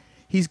got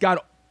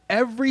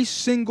every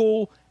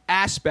single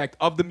aspect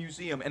of the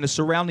museum and the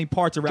surrounding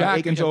parts around Jack,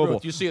 Aikens yeah, Oval.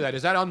 Ruth, you see that?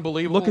 Is that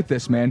unbelievable? Look at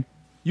this, man.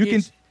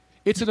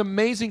 It's an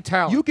amazing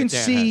talent. You can that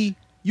Dan see has.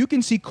 you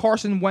can see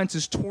Carson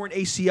Wentz's torn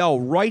ACL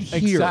right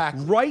here,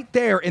 Exactly. right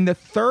there in the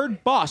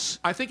third bus.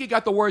 I think he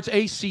got the words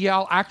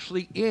ACL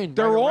actually in.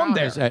 They're right on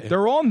around there.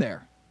 They're on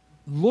there.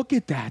 Look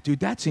at that, dude.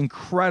 That's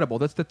incredible.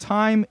 That's the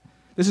time.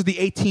 This is the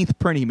 18th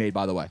print he made,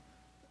 by the way.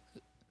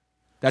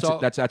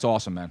 That's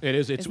awesome, man. It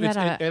is. That's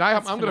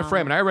I'm going to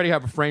frame it. I already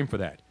have a frame for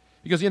that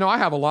because I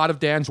have a lot of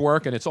Dan's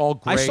work and it's all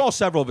great. I saw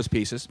several of his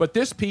pieces, but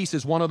this piece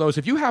is one of those.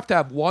 If you have to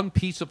have one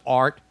piece of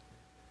art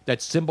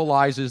that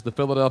symbolizes the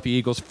Philadelphia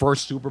Eagles'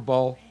 first Super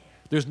Bowl,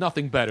 there's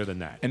nothing better than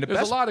that. And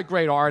there's a lot of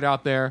great art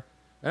out there,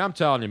 and I'm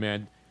telling you,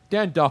 man,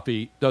 Dan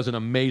Duffy does an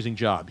amazing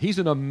job. He's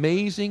an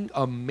amazing.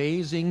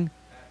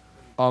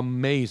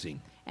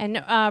 And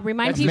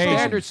remind That's people.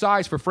 standard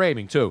size for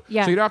framing too.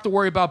 Yeah. So you don't have to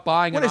worry about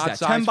buying What an is odd that?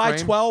 size 10 by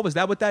frame. 12? Is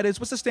that what that is?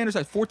 What's the standard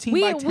size? 14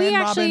 by 10,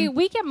 Robin?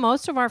 We get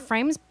most of our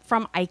frames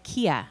from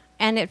IKEA,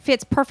 and it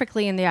fits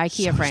perfectly in the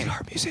IKEA frame.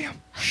 Art Museum.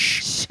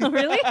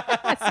 Really?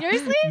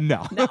 Seriously?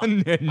 No. I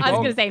was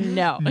going to say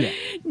no.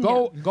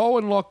 Go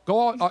and look.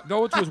 Go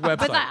to his website.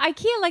 But the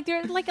IKEA,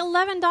 they're like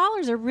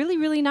 $11. They're really,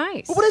 really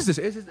nice. What is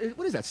this?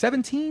 What is that?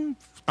 17?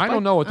 I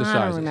don't know what the I size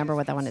don't is. remember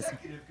what that one is.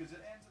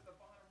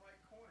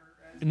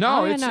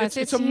 No, Oh, yeah,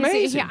 it's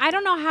amazing. I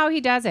don't know how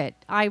he does it.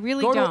 I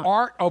really Go don't. to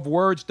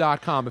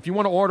artofwords.com. If you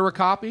want to order a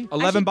copy,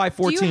 11 by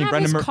 14. do you have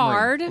Brendan his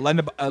card?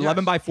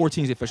 11 by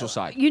 14 is the official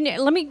size.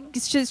 Let me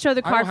just show the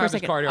I card don't for a have his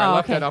second. card here. Oh, I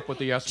left okay. that up with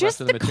the rest Just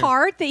of the the material.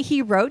 card that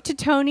he wrote to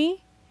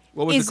Tony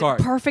What was is the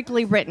card?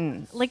 perfectly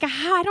written. Like,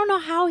 I don't know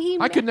how he...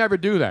 I could never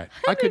do that.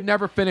 I could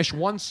never finish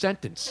one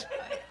sentence.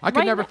 I could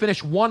Right never now-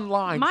 finish one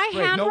line My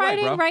straight.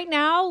 handwriting bro. right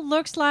now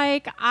looks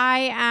like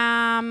I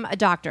am a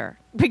doctor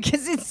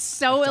because it's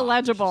so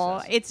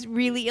illegible. It's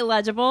really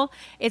illegible.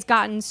 It's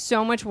gotten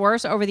so much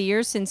worse over the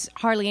years since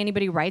hardly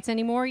anybody writes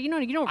anymore. You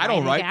don't I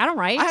don't write. anything. I don't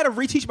write. I had to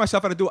reteach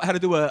myself how to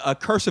do a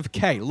cursive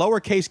K,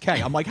 lowercase K.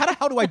 I'm like, how the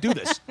hell do I do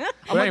this? I'm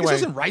like, anyway,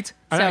 this isn't right.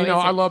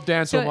 I love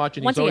Dan so much,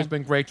 and once he's always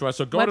again, been great to us.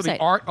 So go to the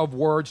website.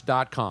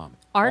 artofwords.com.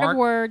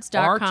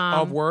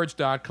 Artofwords.com.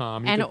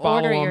 Artofwords.com. You And can follow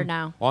order him your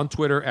now. on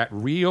Twitter at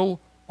Real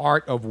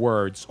Art of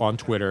Words on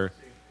Twitter.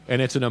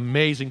 And it's an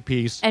amazing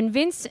piece. And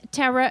Vince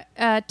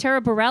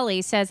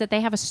Taraborelli says that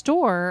they have a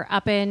store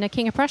up in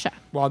King of Prussia.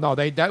 Well, no,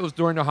 that was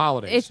during the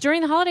holidays. It's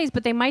during the holidays,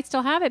 but they might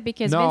still have it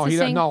because Vince is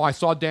saying... No, I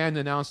saw Dan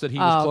announce that he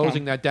was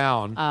closing that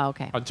down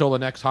until the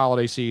next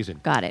holiday season.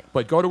 Got it.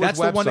 But go to his website. That's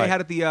the one they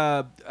had at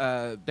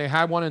the... they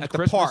had one in at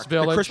Christmas the park,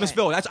 Village. the Christmas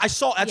Village. I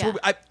saw. That's where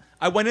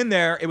I went in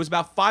there. It was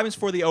about 5 minutes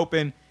before the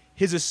open.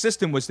 His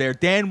assistant was there.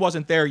 Dan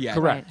wasn't there yet.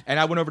 Correct. And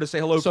I went over to say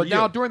hello So for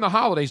now you. during the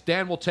holidays,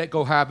 Dan will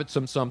go have it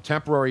some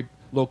temporary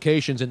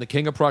locations in the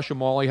King of Prussia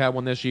Mall. He had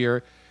one this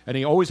year. And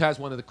he always has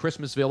one at the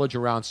Christmas Village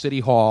around City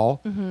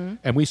Hall. Mm-hmm.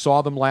 And we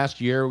saw them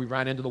last year. We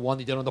ran into the one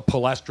he did on the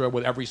Palestra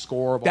with every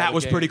score of all That the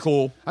was games. pretty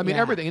cool. I mean,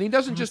 everything. And he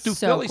doesn't just do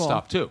So Philly cool.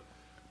 stuff, too.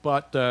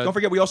 But don't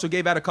forget, we also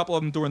gave out a couple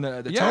of them during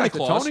the Tony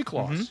Claus. Tony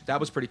Claus. Mhm. That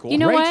was pretty cool. You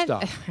know Great what?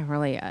 stuff.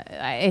 Really,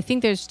 I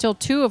think there's still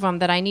 2 of them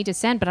that I need to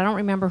send, but I don't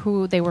remember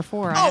who they were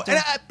for. Oh, and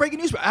breaking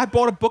news! I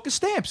bought a book of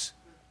stamps.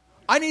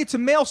 I needed to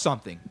mail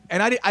something,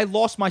 and I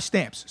lost my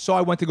stamps, so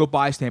I went to go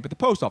buy a stamp at the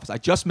post office. I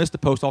just missed the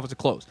post office; it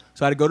closed,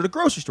 so I had to go to the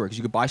grocery store because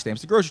you could buy stamps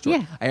at the grocery store.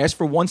 Yeah. I asked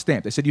for 1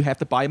 stamp. They said you have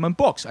to buy them in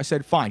books. I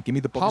said, fine, give me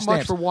the book How of stamps.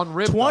 much for one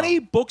rib, 20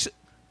 books,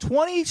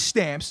 20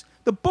 stamps.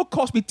 The book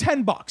cost me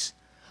 $10.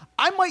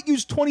 I might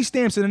use 20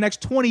 stamps in the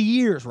next 20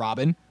 years,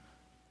 Robin.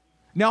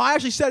 Now, I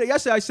actually said it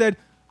yesterday. I said,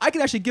 I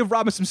can actually give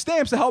Robin some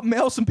stamps to help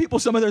mail some people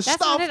some of their That's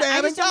stuff not it. they I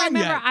haven't just don't gotten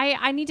remember. yet.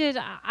 I needed.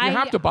 You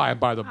have to buy it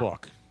by the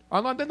book.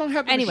 They don't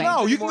have the Anyway. machines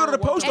No, you can go to the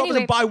anymore. post office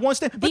and buy 1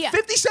 stamp. But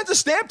 50 cents a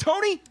stamp,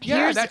 Tony?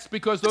 Yeah, that's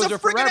because those It's a are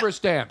forever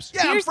stamps.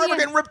 Yeah, I'm Here's forever the-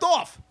 getting ripped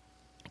off.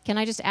 Can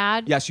I just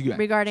add? Yes, you can.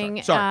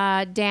 Regarding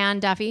Sorry. Dan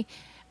Duffy.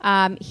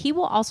 He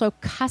will also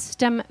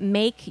custom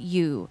make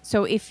you.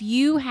 So if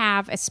you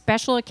have a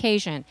special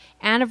occasion,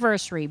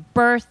 anniversary,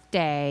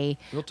 birthday,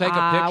 He'll take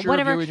a picture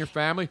whatever, of you and your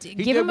family. He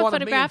give did him a one of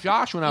me and photograph.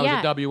 Josh when I was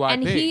at WIP.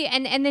 And he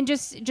and then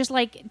just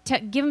like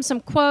give him some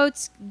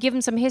quotes, give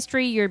him some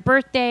history, your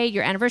birthday,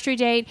 your anniversary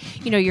date,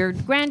 your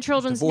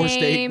grandchildren's Divorce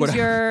date, names,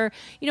 whatever.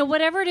 your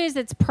whatever it is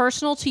that's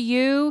personal to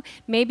you.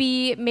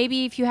 Maybe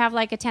if you have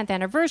like a 10th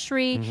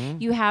anniversary,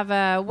 Mm-hmm. you have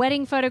a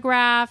wedding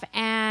photograph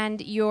and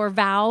your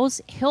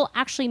vows. He'll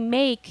actually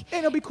make Hey,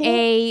 that'll be cool.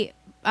 a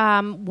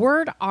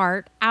word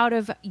art out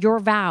of your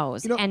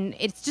vows, and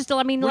it's just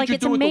What'd you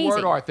it's do with amazing. the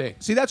word art thing?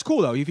 See, that's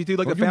cool, though. If you do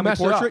like Well, the you family mess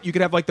it portrait, up. you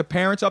could have like the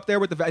parents up there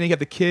with and you have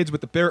the kids with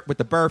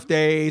the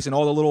birthdays and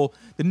all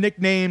the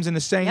nicknames and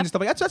the sayings and stuff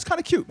like that. That's kind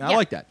of cute. Man. I Yep.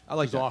 like that. I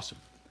like It's that. awesome.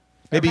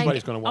 Maybe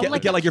Everybody's going to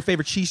want get like your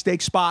favorite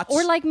cheesesteak spots.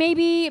 Or like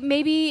maybe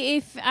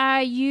if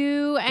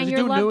you and Does he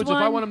your do loved nudes? one.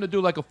 If I want him to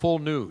do like a full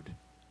nude,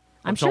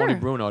 I'm of Tony sure.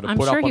 Bruno to I'm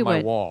put sure up he on my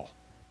would. wall.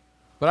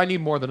 But I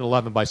need more than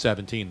 11 by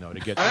 17 though to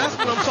get. That's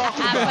what I'm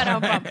talking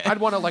about. I'd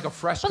want it like a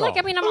fresco. But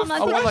I'm I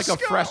want like a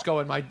fresco. fresco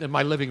in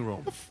my living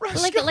room.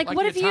 Like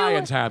what the if you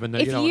Italians have in the,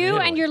 if in you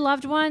Italy. and your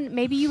loved one,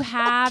 maybe you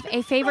have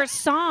a favorite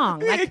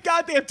song, a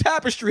goddamn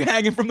tapestry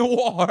hanging from the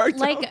wall.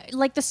 Right?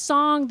 like the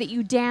song that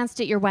you danced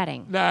at your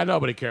wedding. Nah,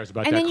 nobody cares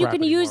about And that then you crap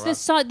can use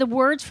anymore, the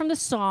words from the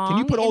song. Can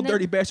you put and Old then-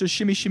 Dirty Bastard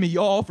Shimmy Shimmy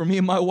Y'all for me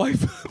and my wife,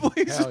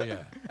 please? Hell yeah.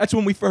 That's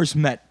when we first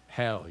met.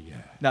 Hell yeah.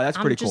 No, that's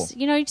pretty cool.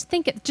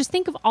 Just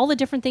think of all the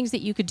different things that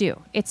you could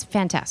do. It's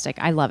fantastic.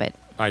 I love it.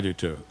 I do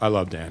too. I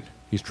love Dan.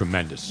 He's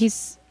tremendous.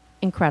 He's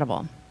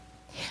incredible.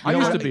 I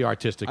used to be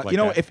artistic like you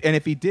know, that.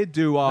 if he did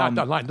do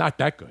not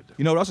that good.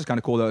 You know what else is kind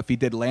of cool though? If he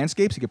did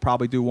landscapes, he could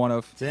probably do one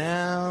of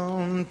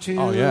Down to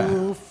Oh,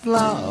 yeah.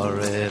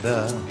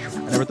 Florida.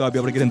 I never thought I'd be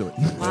able to get into it.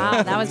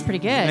 Wow, that was pretty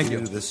good. Thank you.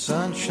 To the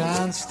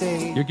Sunshine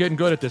State. You're getting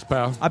good at this,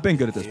 pal. I've been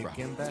good at this, bro.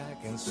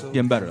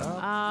 Getting better though.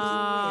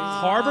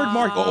 Harvard,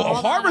 Mark.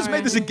 Harvard's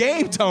made this a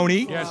game,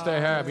 Tony. Yes,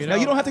 they have. You know. Now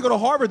you don't have to go to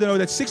Harvard to know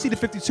that 60 to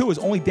 52 is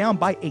only down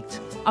by 8.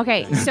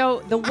 Okay,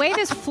 so the way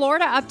this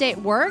Florida update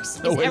works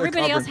The is way they're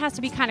everybody else covering. has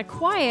to be kind of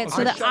quiet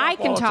so I that shut I up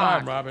can all the talk.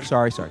 time, Robin.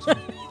 Sorry.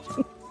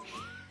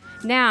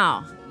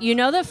 Now, you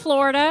know that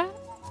Florida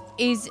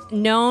is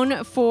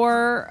known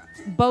for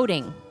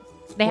boating.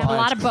 They have a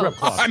lot of boats.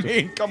 I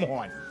mean, come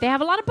on. They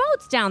have a lot of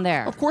boats down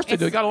there. Of course they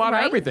do. They got a lot of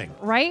right? everything.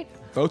 Right?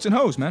 Boats and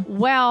hose, man.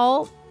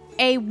 Well,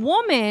 a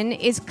woman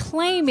is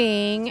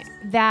claiming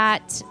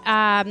that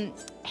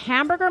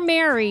Hamburger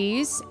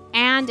Mary's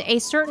and a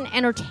certain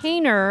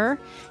entertainer,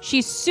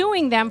 she's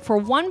suing them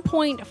for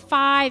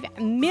 $1.5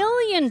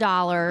 million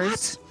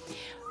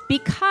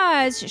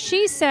because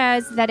she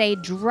says that a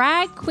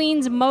drag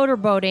queen's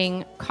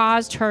motorboating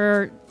caused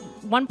her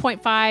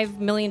 $1.5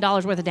 million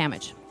worth of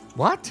damage.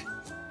 What?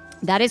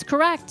 That is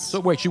correct. So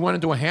wait, she went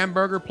into a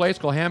hamburger place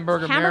called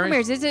Hamburger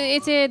Mary's. It's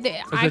a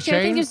a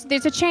chain?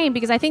 there's a chain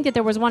because I think that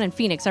there was one in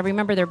Phoenix. I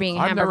remember there being a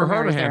I've Hamburger never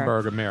heard of Mary's there.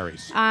 Hamburger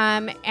Mary's.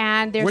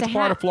 And there's Which a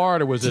part of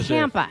Florida was this in?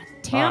 Tampa,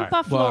 All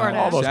right. Florida.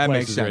 All those That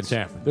makes places are in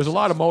sense. Tampa. There's a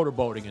lot of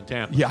motorboating in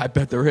Tampa. Yeah, I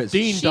bet there is.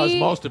 Dean does She-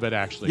 most of it,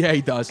 actually. Yeah, he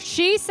does.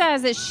 She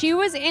says that she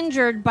was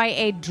injured by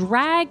a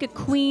drag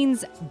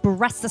queen's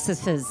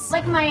breasts.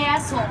 Like my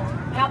asshole.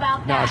 How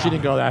about No, that? she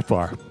didn't go that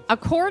far.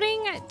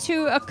 According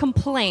to a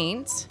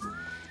complaint,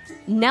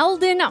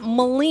 Neldon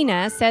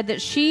Molina said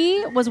that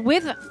she was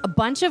with a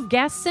bunch of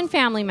guests and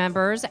family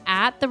members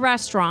at the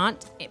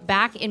restaurant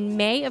back in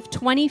May of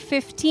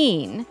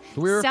 2015.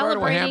 Do we refer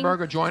to a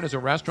hamburger joint as a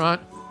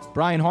restaurant?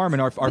 Brian Harmon,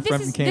 our friend from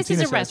Cantina, this is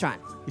a says-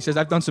 restaurant. He says,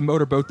 I've done some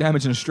motorboat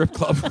damage in a strip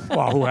club.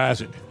 Well, who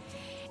hasn't?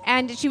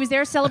 And she was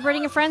there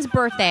celebrating a friend's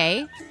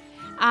birthday.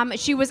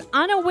 She was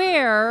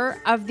unaware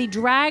of the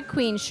drag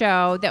queen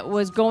show that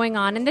was going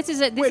on, and this is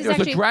There's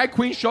actually a drag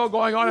queen show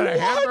going on at a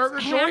hamburger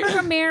joint?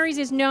 Hamburger Mary's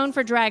is known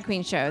for drag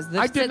queen shows.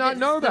 I did not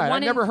know that. I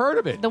never heard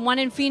of it. The one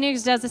in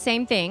Phoenix does the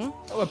same thing.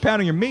 Oh, a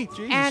pound of your meat,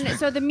 Jesus. And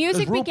so the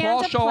music Does began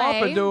RuPaul to show up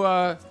play. and do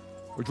a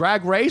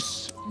drag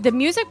race? The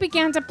music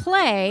began to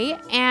play,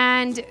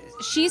 and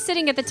she's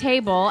sitting at the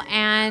table,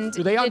 and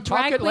Do they the untuck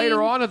drag it later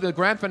queen- on at the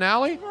grand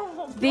finale?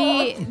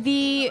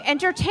 The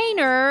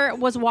entertainer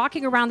was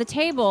walking around the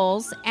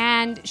tables,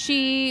 and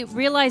she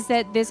realized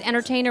that this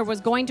entertainer was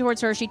going towards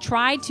her. She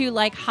tried to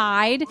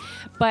hide,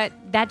 but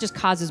that just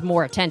causes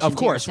more attention. Of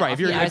course, to yourself. right. If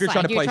you're it's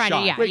trying to play you're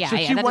shy. Wait, so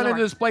she that went doesn't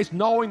into this place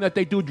knowing that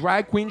they do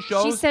drag queen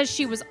shows? She says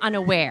she was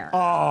unaware.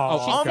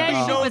 Oh, She said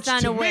she was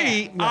unaware. To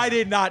me, I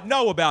did not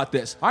know about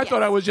this. I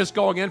thought I was just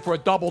going in for a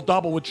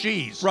double with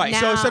cheese. Right.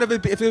 So Now- instead of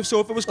if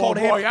it was called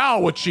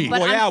Royale with cheese.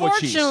 But Royale with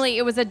cheese. unfortunately,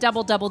 it was a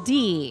double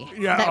D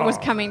Yeah. that was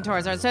coming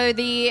towards her. So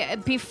the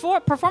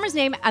performer's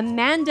name,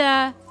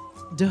 Amanda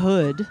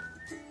Dodd.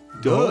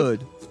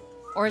 Good.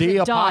 Or is D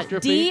it Dodd?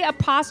 apostrophe? D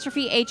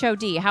apostrophe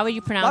HOD. How would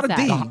you pronounce Not a that?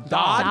 D. Dodd?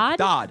 Dodd.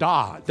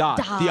 Dodd.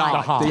 Dodd.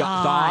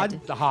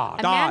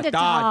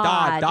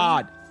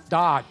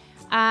 Dodd.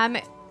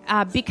 Dodd.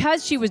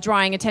 Because she was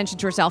drawing attention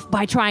to herself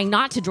by trying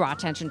not to draw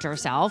attention to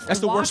herself. That's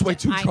the worst way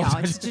to I draw know.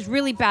 It's just a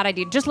really bad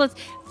idea. Just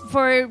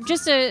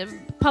a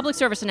public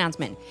service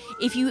announcement.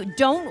 If you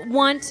don't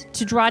want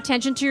to draw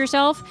attention to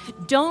yourself,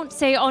 don't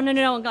say, oh,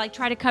 no,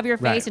 try to cover your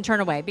face Right. and turn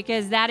away,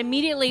 because that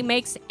immediately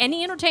makes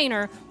any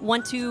entertainer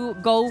want to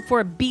go for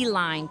a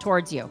beeline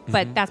towards you.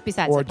 But that's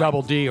besides Or the a point.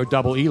 double D or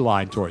double E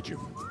line towards you.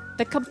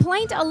 The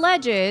complaint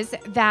alleges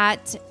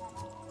that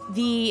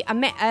the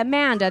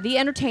Amanda, the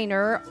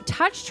entertainer,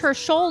 touched her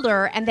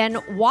shoulder and then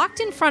walked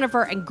in front of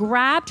her and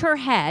grabbed her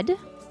head,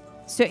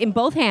 so in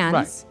both hands,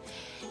 Right.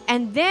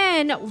 and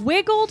then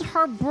wiggled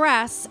her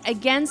breasts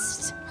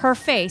against her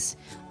face,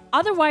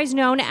 otherwise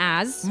known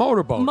as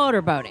Motorboating.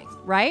 Motorboating,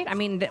 right? I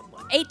mean,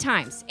 8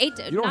 times. You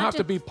don't have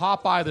to be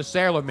Popeye the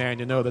Sailor Man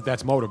to know that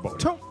that's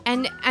motorboating.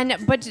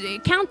 But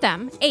count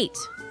them 8.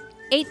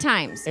 8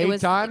 times. Eight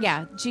times?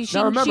 Yeah. She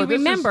Now remember, this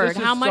remembered is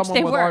how much someone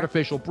they with were.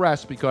 artificial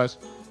breasts, because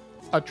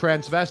a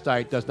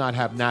transvestite does not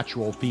have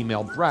natural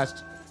female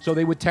breasts, so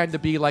they would tend to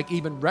be like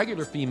even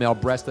regular female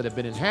breasts that have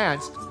been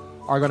enhanced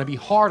are going to be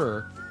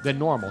harder than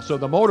normal. So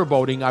the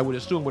motorboating, I would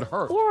assume, would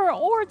hurt.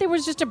 Or there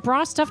was just a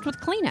bra stuffed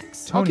with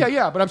Kleenex. Okay,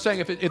 yeah, but I'm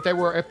saying if there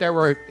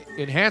were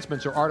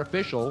enhancements or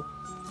artificial,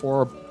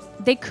 or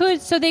They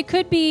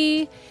could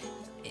be,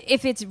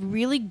 if it's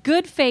really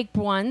good fake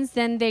ones,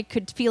 then they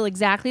could feel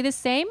exactly the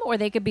same, or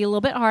they could be a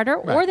little bit harder,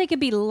 or Right. they could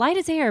be light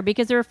as air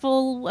because they're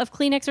full of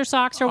Kleenex or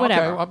socks or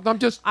whatever. Okay, I'm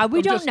just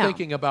we don't just know.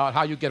 thinking about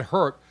how you get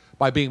hurt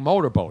by being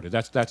motorboated.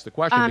 That's the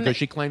question, because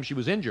she claims she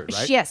was injured,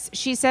 right? Yes,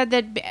 she said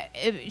that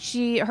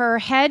her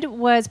head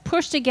was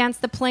pushed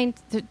against the plane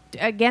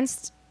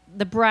against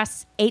the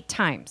breasts 8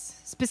 times.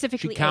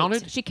 Specifically, She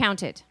counted? 8. She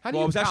counted. How do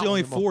Well, you it was actually count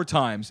only them all? 4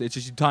 times. It's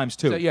just times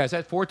 2. So, yeah, is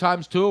that 4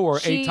 times 2 or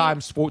She- 8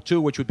 times 2,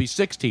 which would be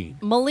 16?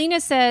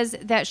 Melina says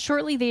that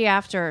shortly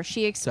thereafter,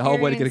 she It's a hell of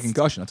a way to get a experienced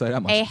concussion, I'll tell you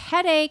that much. a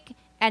headache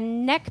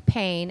and neck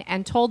pain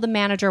and told the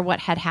manager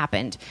what had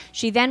happened.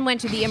 She then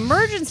went to the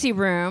emergency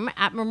room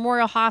at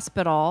Memorial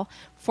Hospital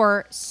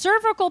for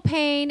cervical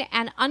pain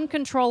and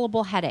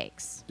uncontrollable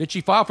headaches. Did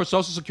she file for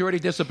Social Security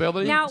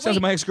disability? Now, Sounds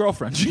like my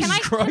ex-girlfriend. Can Jesus I,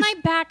 Christ. can I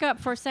back up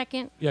for a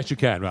second? Yes, you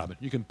can, Robin.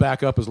 You can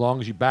back up as long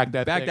as you back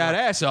that Back thing that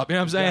up. ass up. You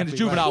know what I'm saying? Exactly The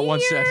juvenile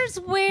once said. Here's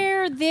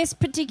where this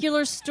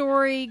particular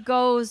story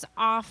goes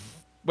off.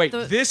 Wait,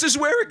 this is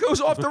where it goes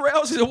off the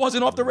rails? It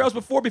wasn't off the rails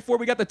before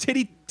we got the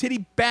titty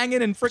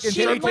banging and freaking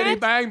She went- Titty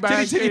bang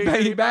bang, titty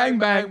bang bang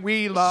bang.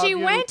 We love She you.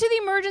 went to the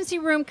emergency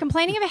room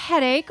complaining of a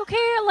headache. Okay,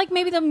 like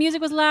maybe the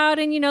music was loud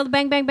and, the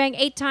bang, bang, bang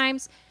 8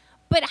 times.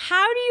 But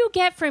how do you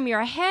get from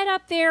your head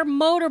up there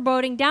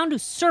motorboating down to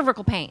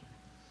cervical pain?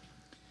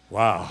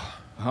 Wow.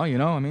 Oh,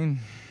 I mean,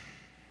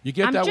 You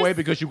get I'm that way just-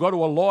 because you go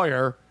to a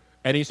lawyer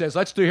and he says,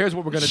 here's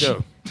what we're going to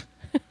do.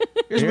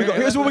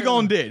 here's what we're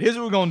going to did. Here's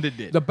what we're going to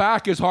did. The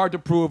back is hard to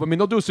prove. I mean,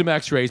 they'll do some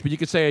x-rays, but you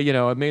could say,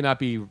 it may not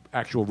be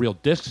actual real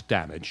disc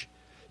damage.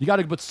 You got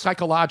to put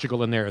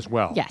psychological in there as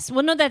well. Yes.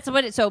 Well, no, that's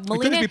what it. So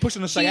Melina, just be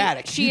pushing the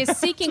sciatic. She is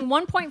seeking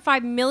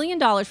 $1.5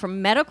 million for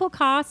medical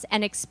costs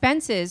and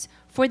expenses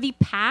for the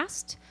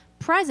past,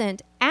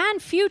 present,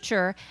 and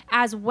future,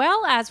 as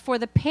well as for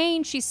the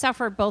pain she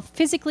suffered both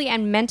physically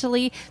and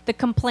mentally. The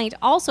complaint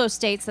also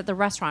states that the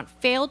restaurant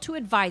failed to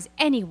advise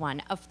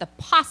anyone of the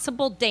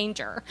possible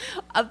danger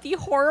of the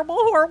horrible,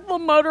 horrible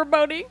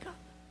motorboating.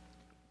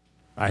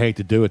 I hate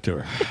to do it to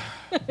her.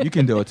 You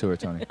can do it to her,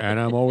 Tony. And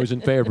I'm always in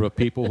favor of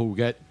people who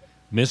get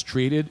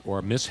mistreated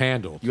or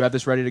mishandled. You have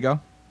this ready to go?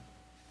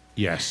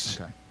 Yes.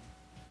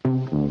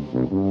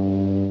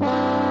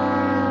 Okay.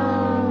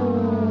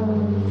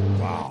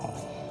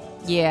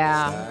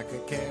 Yeah.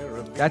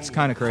 That's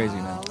kind of crazy,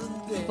 man.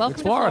 Welcome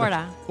to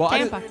Florida. Well,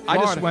 Tampa. I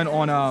just went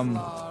on.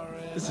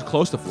 This is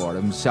close to Florida.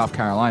 I'm in South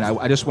Carolina.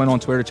 I just went on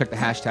Twitter to check the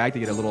hashtag to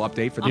get a little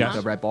update for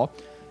the Red Ball,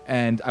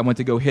 and I went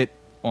to go hit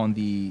on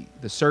the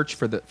search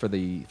for the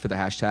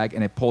hashtag,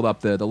 and it pulled up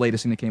the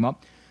latest thing that came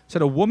up. It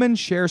said a woman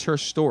shares her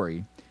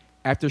story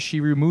after she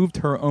removed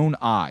her own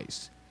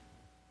eyes.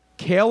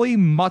 Kaylee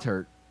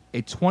Muttert,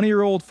 a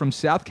 20-year-old from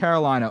South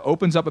Carolina,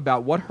 opens up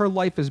about what her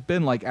life has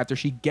been like after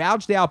she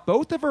gouged out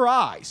both of her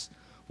eyes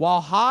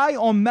while high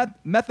on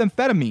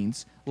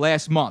methamphetamines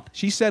last month.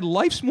 She said,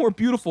 life's more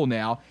beautiful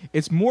now.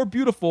 It's more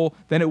beautiful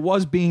than it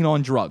was being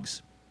on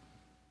drugs.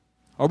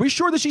 Are we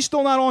sure that she's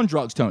still not on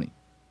drugs, Tony?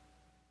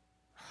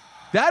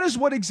 That is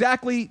what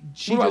exactly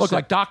she What do I just look said.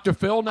 like Dr.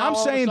 Phil now? I'm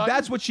all of a saying sudden?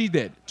 that's what she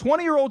did.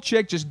 20-year-old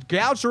chick just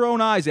gouged her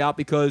own eyes out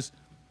because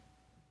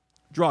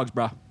drugs,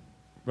 bruh.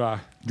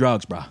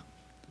 Drugs, bruh.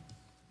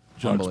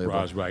 Drugs, Unbelievable.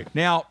 bruh, right.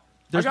 Now,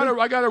 I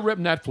gotta rip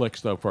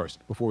Netflix though first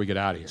before we get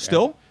out of here.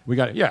 Still? We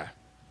got it. Yeah.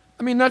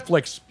 I mean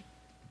Netflix.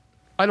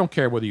 I don't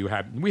care whether you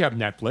have. We have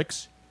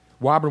Netflix.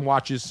 Robin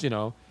watches,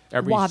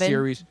 every Wobbin.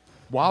 series.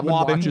 Wobbin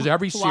watches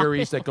every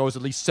series that goes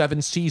at least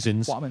 7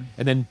 seasons, Wobbin.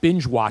 and then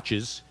binge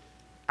watches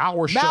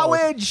our show.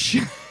 Marriage.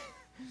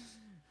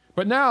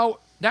 But now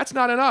that's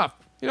not enough.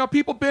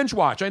 People binge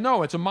watch. I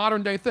know it's a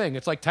modern day thing.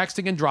 It's like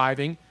texting and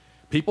driving.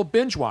 People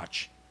binge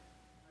watch.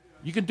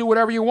 You can do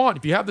whatever you want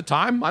if you have the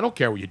time. I don't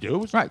care what you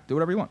do. Right, do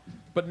whatever you want.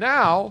 But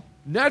now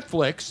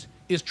Netflix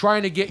is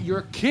trying to get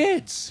your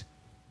kids,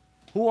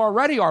 who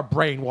already are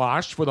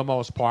brainwashed for the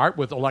most part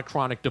with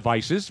electronic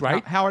devices,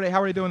 right? How are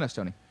they doing this,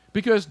 Tony?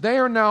 Because they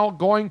are now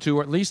going to,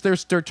 or at least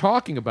they're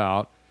talking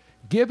about,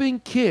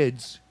 giving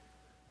kids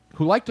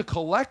who like to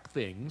collect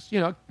things,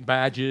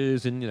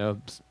 badges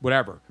and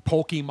whatever,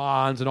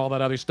 Pokemons and all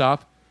that other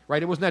stuff,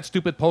 right? It wasn't that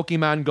stupid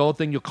Pokemon Go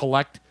thing. You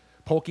collect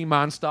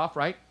Pokemon stuff,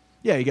 right?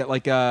 Yeah, you get you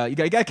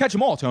gotta catch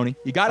them all, Tony.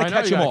 You gotta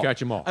catch them all. Catch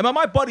them all. I mean,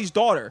 my buddy's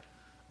daughter.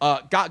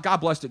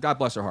 God bless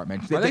her heart, man.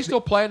 Are they still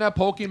playing that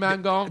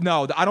Pokemon Go?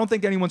 No, I don't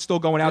think anyone's still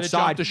going Did it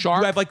jump outside. the shark?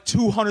 You have like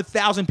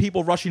 200,000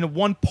 people rushing to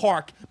one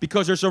park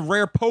because there's a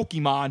rare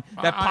Pokemon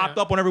that popped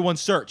up on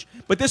everyone's search.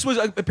 But this was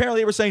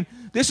apparently they were saying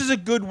this is a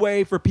good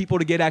way for people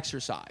to get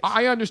exercise.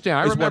 I understand.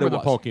 I is what remember it the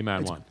was.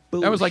 Pokemon It's one.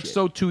 That was like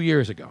bullshit. 2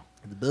 years ago.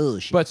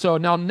 Bullshit. But so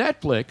now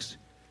Netflix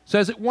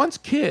says it wants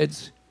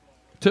kids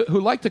who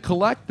like to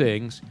collect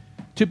things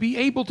to be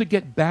able to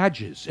get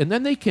badges, and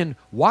then they can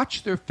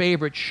watch their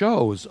favorite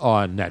shows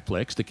on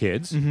Netflix, the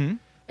kids, and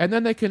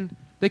then they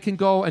can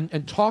go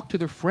and talk to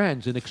their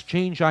friends and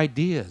exchange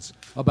ideas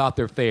about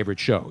their favorite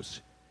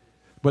shows.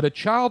 But a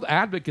child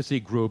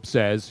advocacy group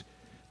says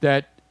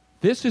that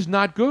this is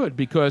not good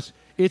because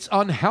it's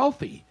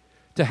unhealthy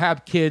to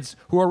have kids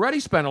who already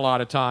spend a lot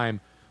of time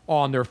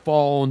on their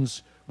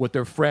phones with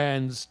their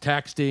friends,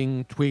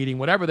 texting, tweeting,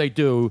 whatever they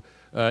do,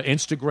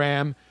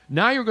 Instagram.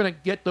 Now you're going to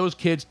get those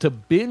kids to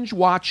binge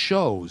watch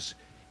shows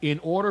in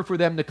order for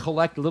them to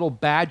collect little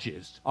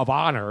badges of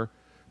honor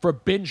for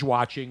binge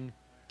watching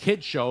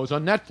kid shows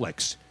on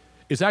Netflix.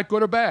 Is that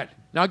good or bad?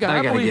 Now again,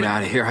 I gotta get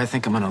out of here. I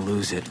think I'm gonna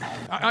lose it.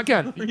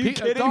 Again, Are you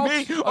kidding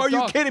me? Are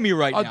you kidding me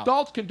right now?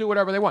 Adults can do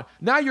whatever they want.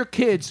 Now your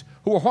kids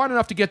who are hard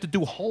enough to get to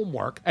do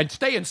homework and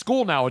stay in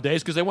school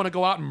nowadays because they want to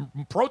go out and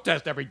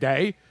protest every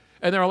day,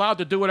 and they're allowed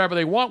to do whatever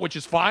they want, which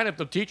is fine if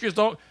the teachers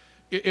don't.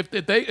 If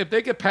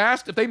they get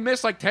passed, if they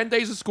miss like 10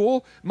 days of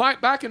school,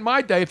 back in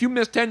my day, if you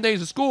missed 10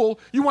 days of school,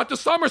 you went to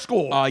summer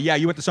school. Yeah,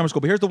 you went to summer school.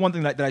 But here's the one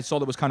thing that I saw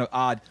that was kind of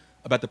odd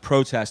about the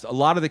protest. A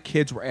lot of the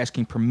kids were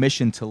asking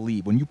permission to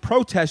leave. When you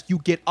protest, you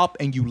get up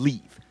and you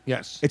leave.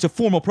 Yes. It's a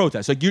formal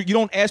protest. Like you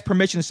don't ask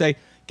permission to say,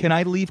 can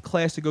I leave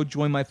class to go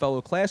join my fellow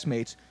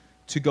classmates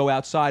to go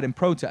outside and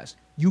protest?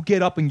 You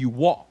get up and you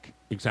walk.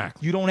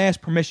 Exactly. You don't ask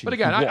permission. But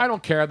again, You walk. I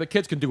don't care. The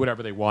kids can do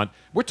whatever they want.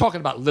 We're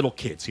talking about little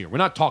kids here. We're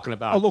not talking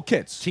about little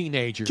kids,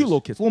 teenagers, cute little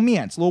kids, little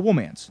mans, little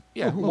womans.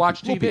 Yeah, who Little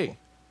watch people, little TV. people.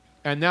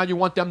 And now you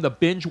want them to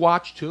binge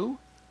watch too?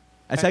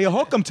 That's how you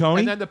hook them,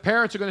 Tony. And then the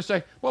parents are going to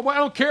say, well, I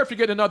don't care if you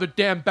get another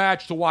damn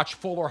badge to watch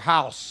Fuller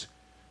House.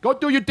 Go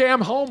do your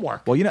damn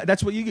homework. Well,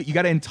 that's what you get. You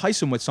got to entice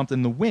them with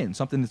something to win,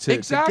 something to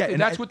Exactly. get. And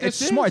That's what this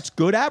it's is. smart. It's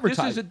good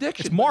advertising. This is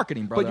addiction. It's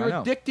marketing, brother. But you're I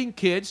know. addicting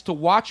kids to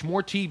watch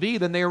more TV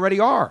than they already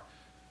are.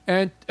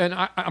 And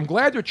I'm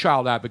glad they're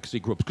child advocacy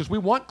groups because we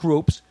want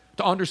groups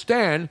to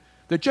understand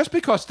that just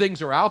because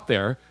things are out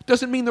there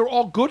doesn't mean they're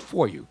all good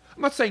for you.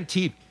 I'm not saying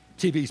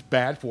TV's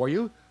bad for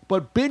you,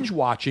 but binge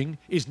watching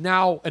is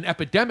now an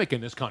epidemic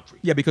in this country.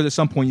 Yeah, because at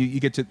some point you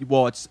get to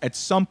it's at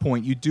some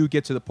point you do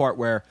get to the part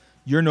where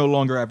you're no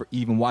longer ever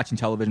even watching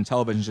television.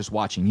 Television's just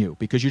watching you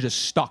because you're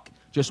just stuck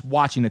just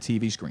watching the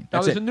TV screen. Now,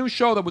 That's there's it. a new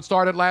show that was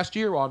started last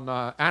year on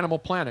Animal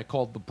Planet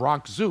called The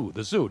Bronx Zoo.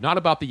 The zoo, not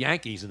about the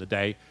Yankees in the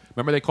day.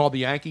 Remember they called the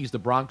Yankees the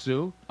Bronx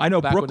Zoo? I know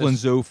Back when Brooklyn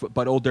this- Zoo,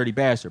 but Old Dirty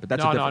Bastard. But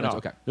that's a different. no. That's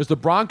okay. There's the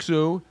Bronx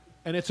Zoo,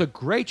 and it's a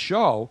great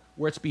show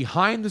where it's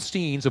behind the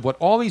scenes of what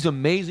all these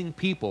amazing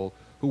people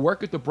who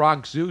work at the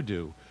Bronx Zoo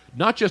do.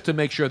 Not just to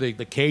make sure the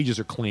cages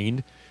are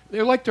cleaned.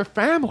 They're like their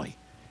family.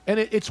 And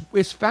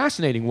it's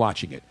fascinating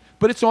watching it.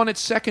 But it's on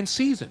its second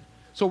season.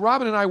 So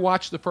Robin and I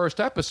watched the first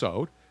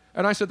episode,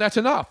 and I said, that's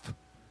enough.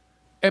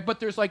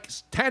 But there's like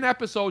 10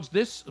 episodes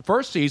this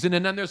first season,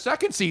 and then their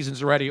second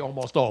season's already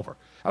almost over.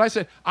 And I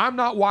said, I'm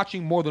not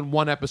watching more than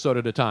one episode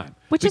at a time.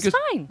 Which is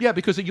fine. Yeah,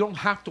 because you don't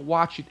have to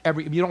watch it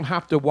you don't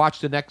have to watch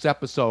the next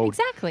episode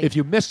Exactly. if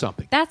you miss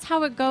something. That's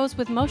how it goes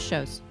with most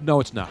shows. No,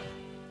 it's not.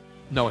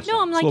 No, it's not.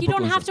 No, I'm like, you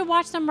don't have to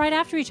watch them right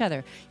after each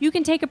other. You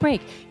can take a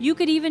break. You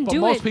could even But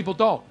do most it. people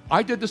don't.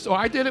 I did this.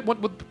 I did it with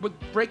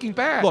Breaking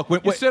Bad. Look,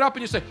 you sit up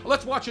and you say,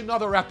 let's watch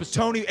another episode.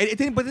 Tony, but it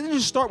didn't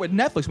just start with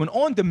Netflix. When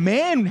On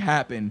Demand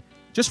happened,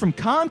 just from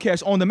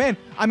Comcast On Demand,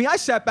 I mean, I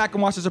sat back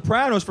and watched The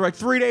Sopranos for like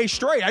 3 days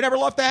straight. I never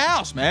left the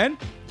house, man.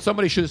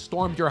 Somebody should have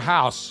stormed your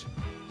house.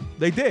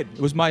 They did.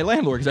 It was my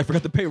landlord because I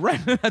forgot to pay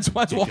rent. That's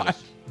why.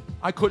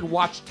 I couldn't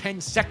watch 10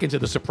 seconds of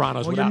The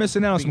Sopranos. Well, you're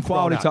missing out on some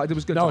quality television. It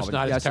was good No, television. it's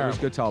not. Yes, It's it was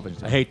terrible. good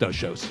television. I hate those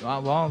shows.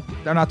 Well,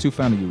 they're not too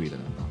fond of you either.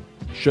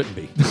 Shouldn't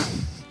be.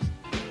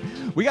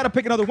 We got to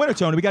pick another winner,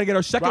 Tony. We got to get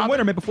our second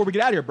winner man before we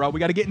get out of here, bro. We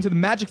got to get into the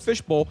Magic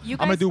Fishbowl. I'm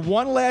going to do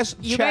one last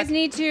You check. guys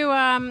need to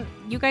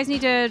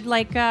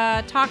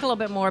talk a little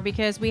bit more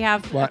because we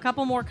have a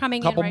couple more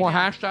coming in right now.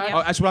 hashtags? Yep.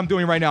 Oh, that's what I'm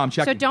doing right now. I'm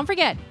checking. So don't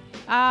forget,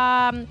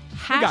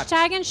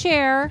 hashtag and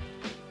share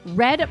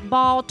Red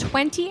Ball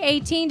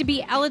 2018 to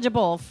be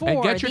eligible for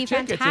And get your the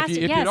tickets. fantastic.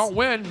 If you don't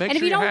win, make and sure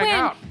if you don't hang win,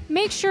 out.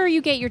 make sure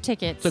you get your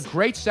tickets. It's a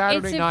great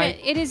Saturday night.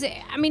 It is.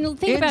 I mean,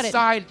 think about it.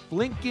 Inside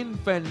Lincoln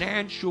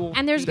Financial.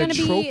 And there's the going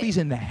to be trophies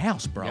in the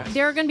house, bro. Yes.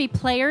 There are going to be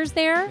players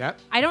there. Yep.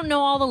 I don't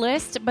know all the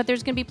list, but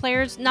there's going to be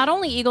players, not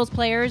only Eagles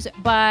players,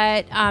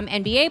 but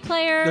NBA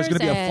players. There's going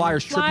to be a and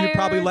Flyers tribute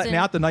probably letting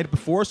out the night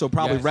before, so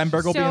probably Yes.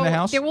 Renberg will be in the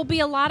house. There will be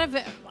a lot of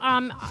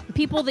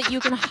people that you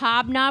can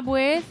hobnob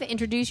with,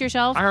 introduce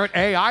yourself. I heard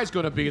AI is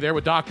going to be there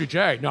with Dr.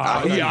 J. No,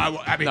 I mean,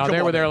 no, come they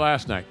on, were there man.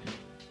 last night.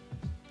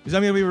 Is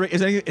anybody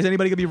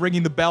going to be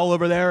ringing the bell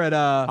over there at?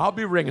 I'll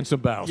be ringing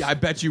some bells. Yeah, I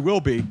bet you will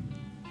be.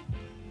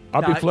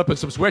 I'll be flipping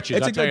some switches.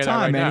 It's I'll a tell good you that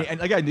time, right man. now.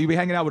 And again, you'll be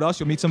hanging out with us.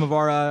 You'll meet some of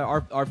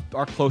our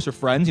closer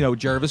friends. You know,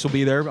 Jervis will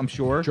be there, I'm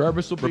sure.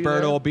 Jervis will be Roberto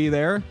there. will be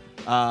there.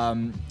 I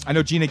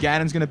know Gina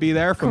Gannon's going to be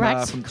there from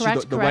Correct, she's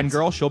correct, the Wen correct.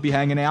 girl. She'll be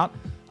hanging out.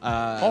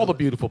 All the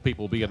beautiful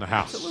people will be in the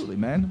house. Absolutely,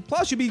 man.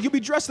 Plus, you'll be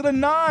dressed to the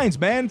nines,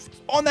 man,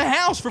 on the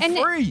house for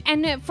free.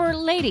 And for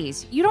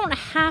ladies, you don't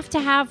have to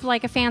have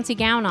like a fancy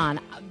gown on.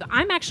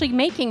 I'm actually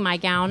making my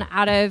gown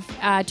out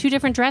of 2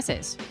 different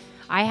dresses.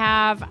 I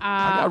have. I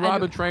got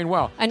Robin trained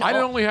well. an I o-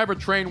 don't only have her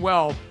trained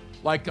well,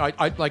 like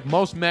like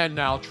most men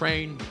now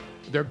train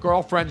their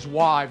girlfriends'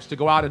 wives to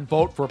go out and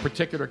vote for a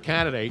particular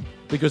candidate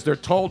because they're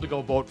told to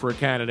go vote for a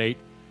candidate,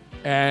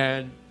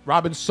 and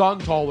Robin's son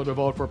told her to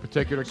vote for a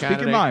particular Speak your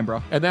candidate. mind,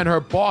 bro. And then her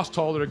boss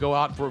told her to go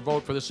out for a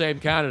vote for the same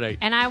candidate.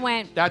 And I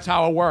went. That's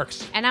how it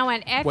works.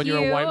 F when you.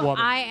 you're a white woman.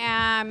 I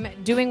am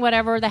doing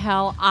whatever the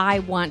hell I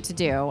want to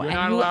do. You're and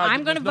not who allowed.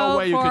 I'm going to There's no vote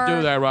way you for could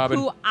do that, Robin.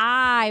 who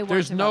I want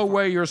There's to no vote for.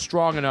 way you're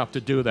strong enough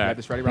to do that. You have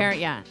this ready, Robin?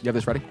 Yeah. You have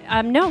this ready?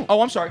 No.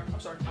 Oh, I'm sorry.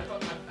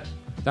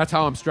 That's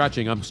how I'm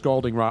stretching. I'm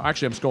scolding.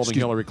 Actually, I'm scolding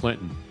Hillary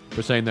Clinton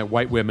for saying that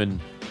white women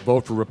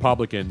vote for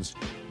Republicans.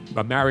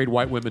 Married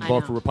white women I vote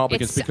know. for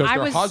Republicans It's- because I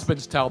their was-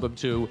 husbands tell them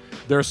to,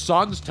 their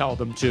sons tell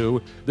them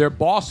to, their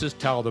bosses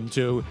tell them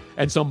to,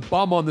 and some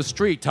bum on the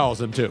street tells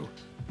them to.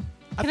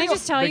 Can I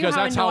just tell you because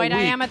how that's how annoyed I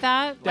weak- am at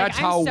that? That's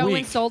I'm how so weak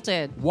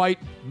insulted. white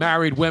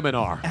married women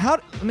are.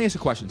 Let me ask a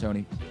question,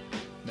 Tony.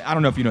 I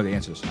don't know if you know the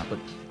answer to this or not, but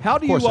how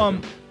do you course I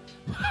do.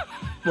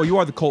 Well, you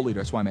are the cult leader.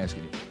 That's why I'm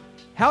asking you.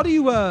 How do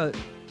you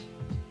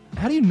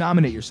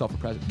nominate yourself for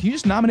president? Can you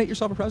just nominate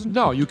yourself for president?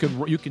 No, you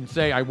can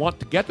say I want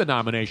to get the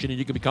nomination, and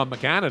you can become a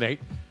candidate.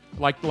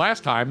 Like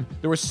last time,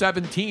 there were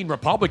 17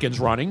 Republicans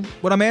running.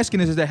 What I'm asking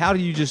is that how do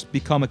you just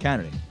become a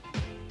candidate?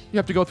 You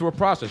have to go through a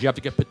process. You have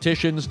to get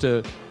petitions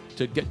to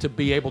get to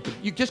be able to.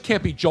 You just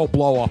can't be Joe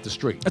Blow off the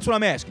street. That's what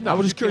I'm asking. No, I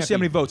was you just curious to see how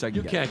can't many be- votes I can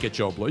You get. can't get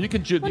Joe Blow. You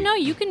can. Well, no,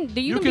 you can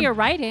be a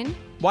write-in.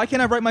 Why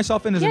can't I write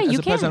myself in as, Yeah, a, as you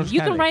a can. presidential You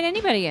can candidate? write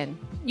anybody in.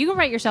 You can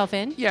write yourself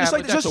in. Yeah, just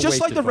like but that's a just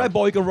like wasted the Red vote.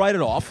 Ball, you can write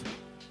it off.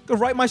 You can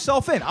write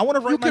myself in. I want to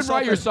write You can myself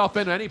write yourself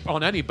in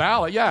on any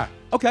ballot. Yeah.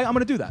 Okay, I'm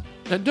going to do that.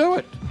 Then do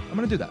it. I'm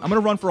going to do that. I'm going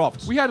to run for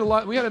office. We had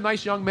a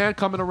nice young man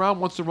coming around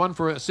wants to run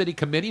for a city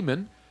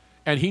committeeman,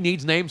 and he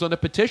needs names on the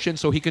petition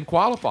so he can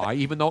qualify,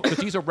 even though because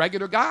he's a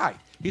regular guy.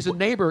 He's a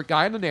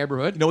guy in the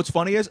neighborhood. You know what's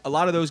funny is a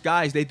lot of those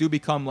guys they do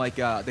become like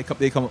they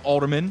become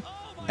aldermen,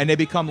 and they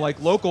become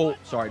like local.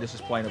 Sorry, this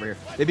is playing over here.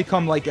 They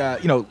become like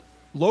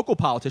local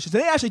politicians.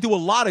 And they actually do a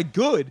lot of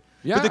good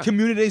Yeah. for the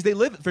communities they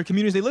live in.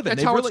 That's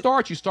They how really- it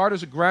starts. You start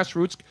as a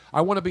grassroots.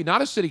 I want to be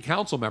not a city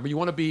council member. You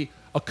want to be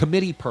a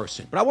committee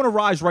person. But I want to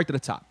rise right to the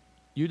top.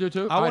 You do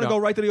too. I want to don't. go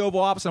right to the Oval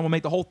Office, and I want to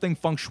make the whole thing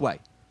feng shui.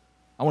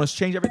 I want to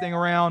change everything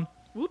around.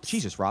 Whoops.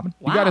 Jesus, Robin.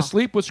 You got to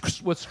sleep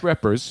with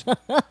strippers,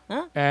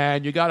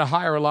 and you got to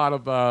hire a lot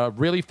of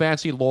really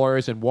fancy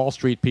lawyers and Wall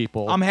Street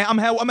people. I'm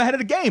ahead of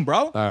the game, bro.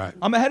 All right.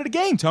 I'm ahead of the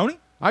game, Tony.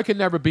 I can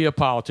never be a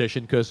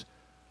politician because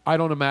I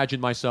don't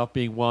imagine myself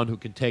being one who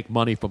can take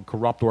money from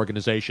corrupt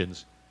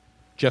organizations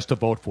just to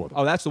vote for them.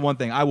 Oh, that's the one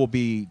thing. I will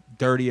be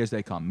dirty as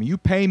they come. You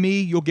pay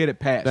me, you'll get it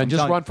passed. Then I'm just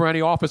telling run for any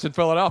office in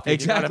Philadelphia.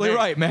 Exactly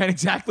right, man.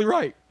 Exactly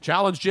right.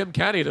 Challenge Jim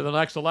Kenney to the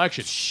next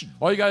election.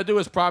 All you got to do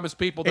is promise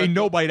people that Ain't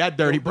nobody that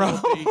dirty, bro.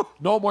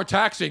 No more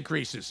tax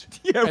increases.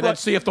 Yeah, and then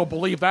see if they'll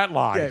believe that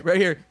lie. Yeah,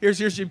 right here. Here's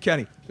Jim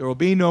Kenney. There will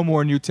be no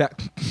more new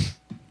tax.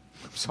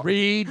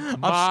 Read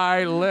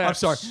my lips.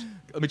 I'm sorry.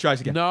 Let me try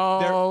this again.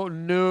 No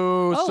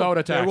new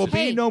soda taxes. There will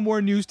be no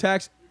more news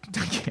tax.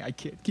 I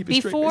can't keep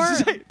it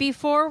straight.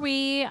 Before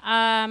we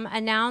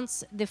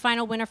announce the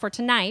final winner for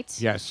tonight,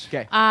 yes,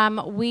 okay.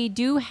 We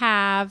do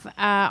have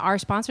our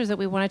sponsors that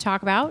we want to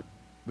talk about.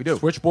 We do.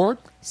 Switchboard,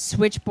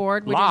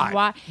 which live. is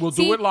why We'll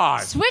do it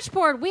live.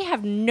 Switchboard, we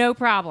have no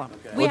problem.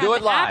 We We'll have do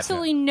it live.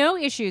 absolutely no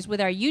issues with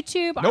our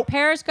YouTube, our Nope.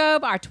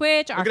 Periscope, our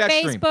Twitch, our Look at that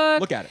stream.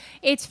 Facebook. Look at it.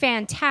 It's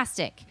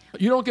fantastic.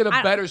 You don't get a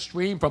better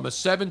stream from a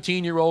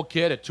 17-year-old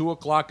kid at 2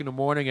 o'clock in the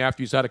morning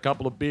after he's had a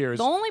couple of beers.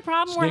 The only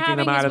problem we're sneaking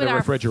having them out is of with the our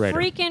refrigerator.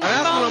 freaking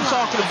That's phone what I'm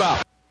talking lines.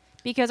 about.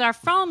 Because our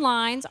phone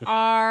lines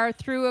are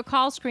through a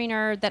call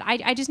screener that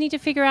I just need to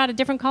figure out a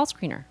different call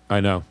screener. I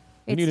know.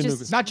 It's You need a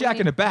just- new- Not Jack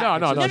in the back.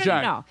 No,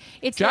 Jack. No.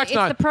 It's Jack's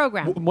the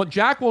program. What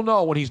Jack will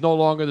know when he's no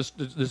longer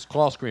this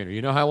call screener.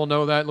 You know how we'll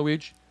know that,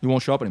 Luigi? He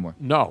won't show up anymore.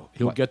 No,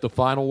 he'll What? get the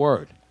final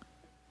word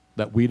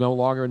that we no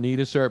longer need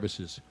his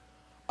services.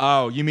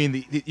 Oh, you mean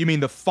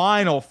the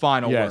final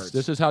Yes, words?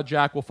 this is how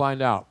Jack will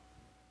find out.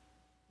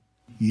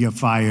 You're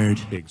fired.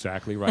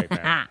 Exactly right,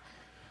 man.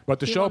 But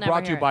the He show will never brought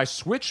to you hear it. by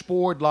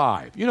Switchboard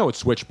Live. You know what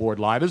Switchboard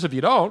Live is. If you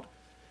don't,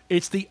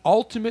 it's the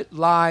ultimate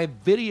live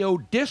video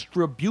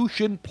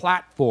distribution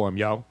platform,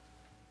 yo.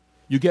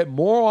 You get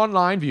more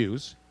online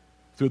views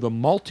through the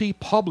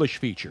multi-publish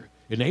feature.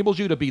 It enables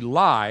you to be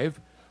live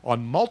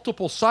on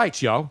multiple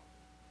sites, yo.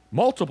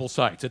 Multiple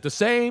sites at the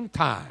same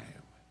time.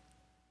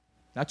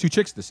 Not two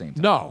chicks at the same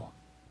time. No.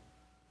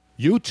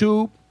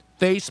 YouTube,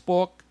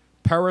 Facebook,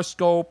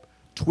 Periscope,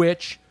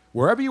 Twitch,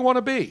 wherever you want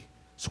to be.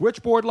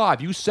 Switchboard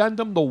Live. You send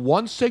them the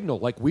one signal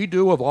like we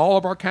do of all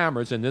of our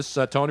cameras in this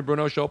Tony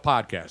Bruno Show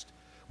podcast.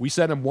 We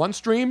send them one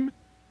stream.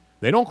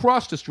 They don't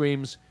cross the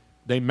streams.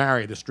 They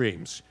marry the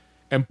streams.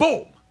 And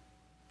boom.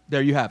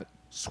 There you have it.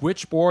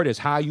 Switchboard is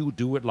how you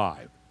do it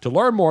live. To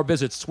learn more,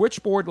 visit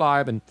Switchboard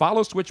Live and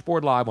follow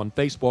Switchboard Live on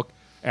Facebook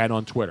and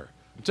on Twitter.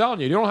 I'm telling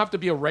you, you don't have to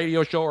be a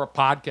radio show or a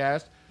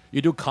podcast.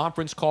 You do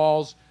conference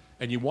calls,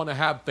 and you want to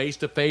have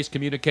face-to-face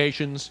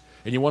communications,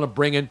 and you want to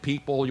bring in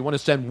people, you want to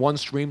send one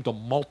stream to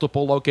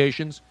multiple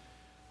locations.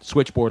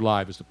 Switchboard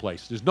Live is the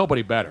place. There's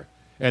nobody better.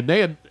 And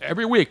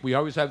every week, we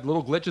always have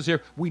little glitches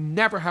here. We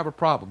never have a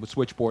problem with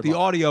Switchboard The Live.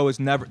 audio is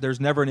there's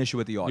never an issue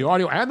with the audio. The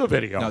audio and the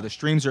video. No, the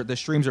streams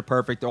are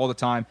perfect all the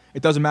time.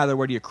 It doesn't matter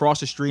whether you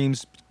cross the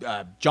streams,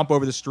 jump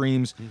over the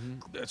streams.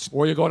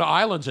 Or you go to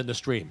islands in the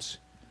streams.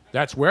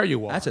 That's where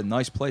you are. That's a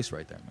nice place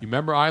right there, man. You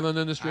remember Island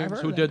in the Streams?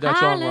 heard Who of did that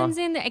song, Ron? Islands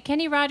in the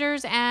Kenny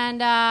Rogers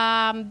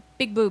and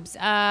Big Boobs.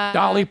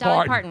 Dolly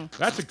Parton.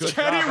 That's a good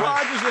Kenny job.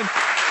 Rogers and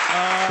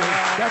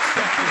That's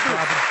sexist,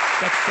 Robin.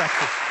 That's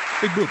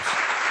sexist. Big Boobs.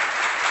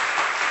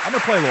 I'm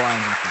gonna play a little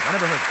Islands in the Streams. I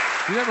never heard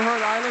it. You never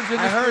heard Islands in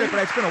the I heard it, Streams?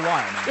 but it's been a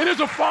while, man. It is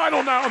a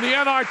final now on the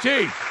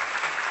NIT.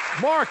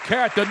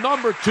 Marquette, the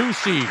number 2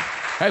 seed,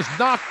 has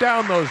knocked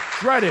down those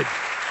dreaded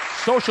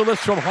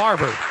socialists from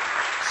Harvard,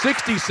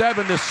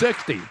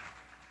 67-60.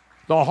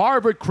 The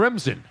Harvard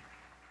Crimson,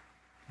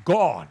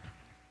 gone.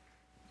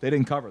 They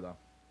didn't cover though.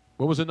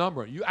 What was the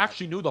number? You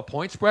actually knew the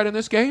point spread in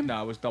this game?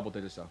 No, it was double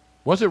digits though.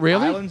 Was it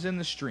really? Islands in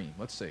the Stream.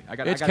 Let's see.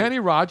 It's Kenny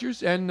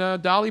Rogers and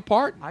Dolly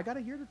Parton. I gotta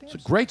hear the damn. It's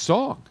a great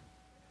song.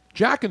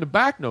 Jack in the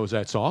Back knows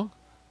that song.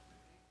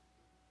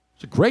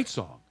 It's a great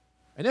song.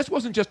 And this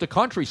wasn't just a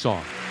country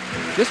song.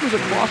 This was a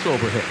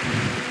crossover hit.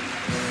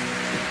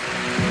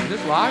 Is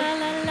this live?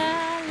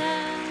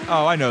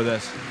 Oh, I know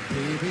this.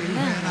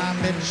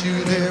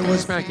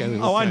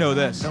 Oh, I know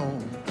this.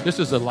 This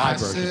is the live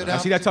version. Now,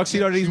 see that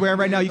tuxedo that he's wearing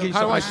right now? You can.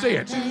 How do I see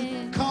it?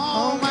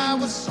 Calm, I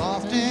was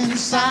soft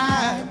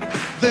inside.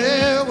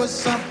 There was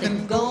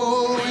something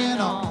going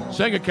on.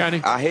 Sing it,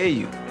 Kenny. I hear you.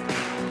 You do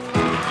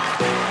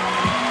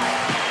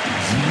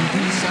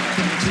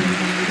something to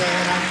me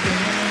that I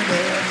can't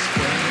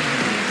explain.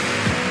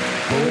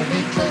 Hold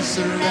me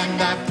closer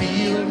and I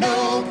feel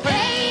no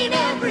pain.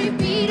 Every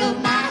beat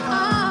of my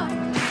heart.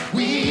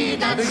 We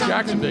got I think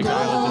Jack's a something big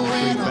Islands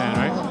in the Street going fan,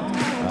 right? on.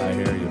 I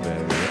hear you,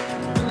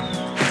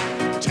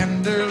 baby.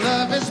 Tender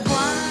love is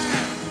blind.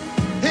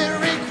 It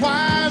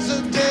requires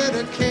a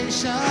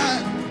dedication.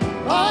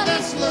 All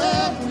this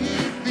love we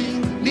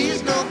feel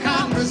needs no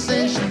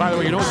conversation. By the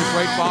way, you know what's a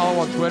great follow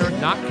on Twitter?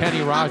 Not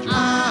Kenny Rogers.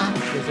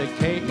 There's a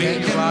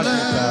Kenny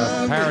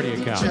Rogers parody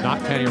account.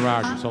 Not Kenny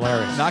Rogers.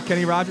 Hilarious. Not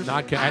Kenny Rogers?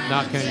 Not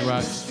Kenny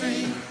Rogers.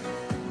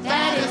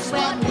 That is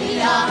what we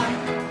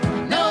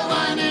are. No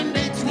one in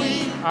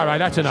between. All right,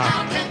 that's enough.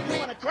 You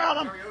want to crown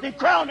them? Then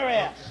crown their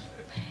ass.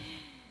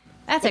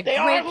 That's a If they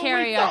great are who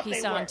we thought karaoke they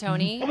song, were.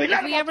 Tony. Well, we If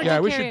let we them ever Yeah,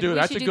 do we should do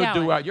that. That's a good that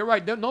one. duet. You're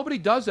right. Nobody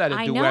does that in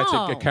I duets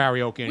know. at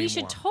karaoke anymore. We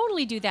should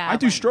totally do that. I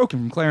do one. Stroking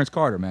from Clarence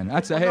Carter, man.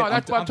 That's a hit. No,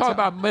 that's what I'm talking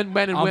about. Men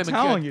and I'm women.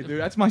 telling can't- you,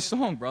 dude. That's my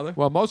song, brother.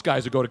 Well, most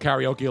guys who go to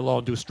karaoke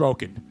alone do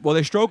stroking. Well,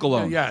 they stroke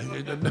alone. Yeah.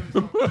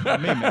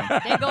 Not me,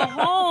 man. They go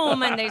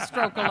home and they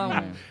stroke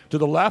alone. To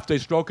the left, they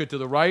stroke it. To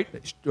the right,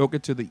 They stroke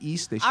it to the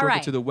east. They All stroke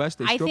right. it to the west.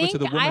 They I stroke think it to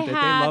the woman I that they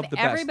have love the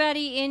best.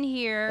 everybody in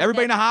here.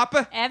 Everybody in the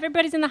hopper?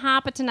 Everybody's in the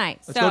hopper tonight.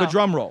 Let's so go to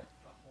drum roll.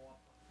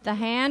 The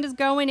hand is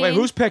going Wait, in.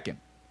 who's picking?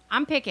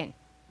 I'm picking.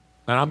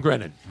 and I'm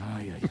grinning.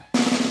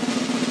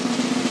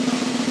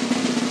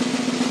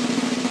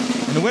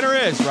 And the winner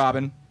is,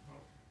 Robin.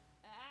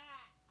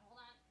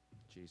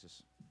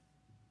 Jesus.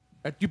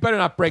 You better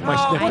not break my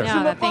I snifter.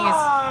 know, that thing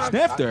is...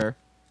 Snifter?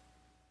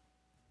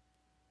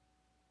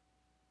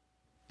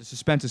 The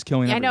suspense is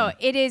killing I everyone. know.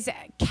 It is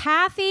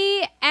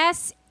Kathy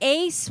S.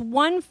 Ace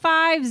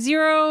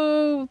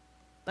 150...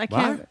 I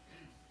can't...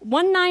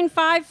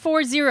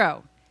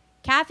 19540.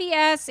 Kathy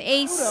S.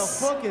 Ace... Who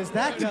the fuck is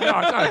that guy? No,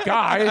 it's not a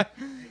guy.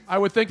 I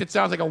would think it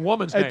sounds like a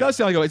woman's name. It does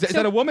sound like is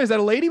that a woman? Is that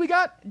a lady we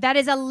got? That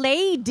is a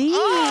lady.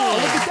 Oh,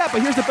 look at that.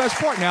 But here's the best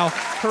part. Now,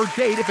 her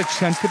date, if it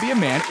tends to be a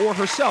man or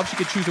herself, she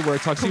could choose to wear a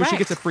tuxedo. She Correct.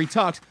 gets a free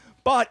tux.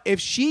 But if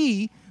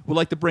she would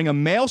like to bring a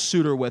male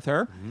suitor with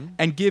her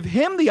and give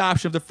him the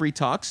option of the free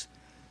tux,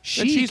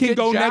 she she's can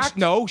getting go jacked? next.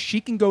 No, she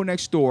can go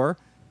next door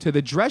to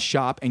the dress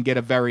shop and get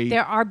a very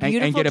There are and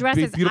beautiful get a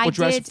dresses. beautiful I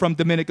dress did- from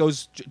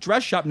Domenico's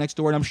dress shop next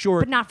door, and I'm sure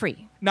But not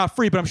free. not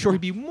free, but I'm sure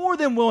he'd be more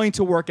than willing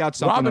to work out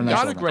something. Robin on the got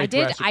next a level. great I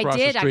did. dress across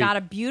the I street. got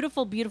a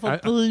beautiful, beautiful I-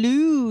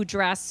 blue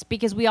dress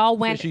because we all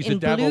went she's in the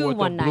devil blue with the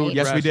one blue night.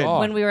 Yes, we dress did. on.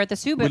 When we were at the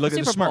Super, We looked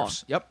at the Super Bowl.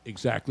 Smurfs. Yep.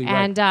 Exactly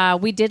right.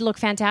 And we did look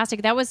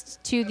fantastic. That was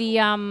to the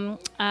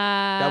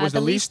was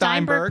the Lee Lee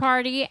Steinberg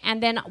party,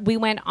 and then we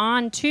went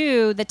on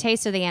to the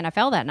Taste of the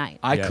NFL that night.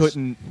 I Yes.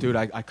 couldn't, dude.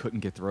 I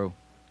couldn't get through.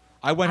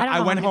 I went I don't know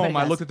home. how anybody I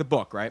does. looked at the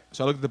book, right?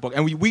 So I looked at the book,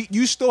 and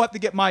you still have to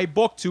get my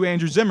book to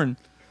Andrew Zimmern,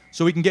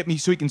 so he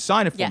can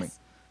sign it for Yes. me.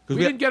 we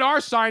Because didn't get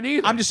our sign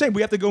either. I'm just saying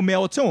we have to go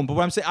mail it to him. But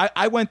what I'm saying,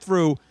 I went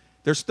through.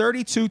 There's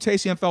 32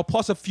 Taste of the NFL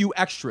plus a few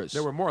extras.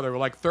 There were more. There were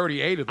like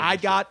 38 of them. I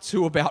got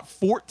to about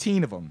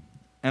 14 of them,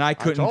 and I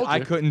couldn't. told I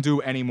you. couldn't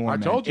do any more. I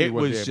man. told you it you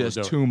wouldn't was be able to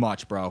just do it. too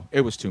much, bro.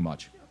 It was too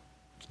much.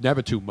 It's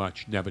never too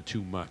much. Never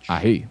too much. I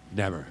hear you.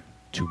 Never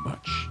too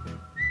much.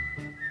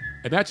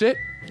 And that's it.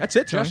 That's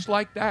it, Tony. Just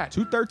like that.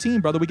 213,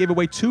 brother. We gave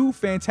away 2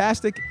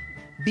 fantastic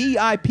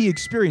VIP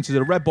experiences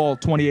at a Red Ball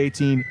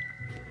 2018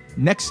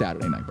 next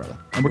Saturday night, brother.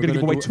 And we're going to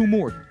give away 2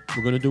 more.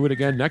 We're going to do it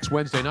again next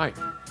Wednesday night.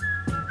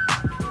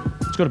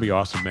 It's going to be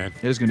awesome, man.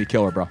 It is going to be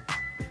killer, bro.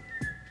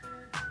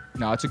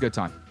 No, it's a good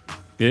time.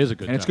 It is a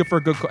good And it's good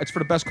for it's for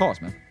the best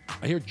cause, man.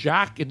 I hear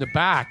Jack in the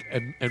back,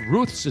 and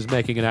Ruth's is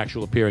making an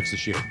actual appearance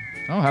this year.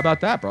 Oh, how about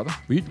that, brother?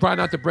 We try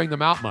not to bring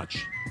them out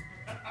much.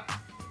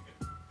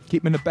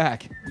 Keep him in the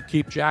back. We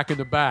keep Jack in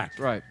the back. That's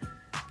right.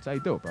 That's how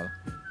you do it, brother.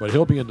 But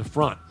he'll be in the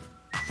front.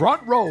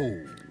 Front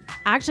row.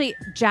 Actually,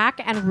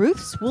 Jack and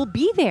Ruth's will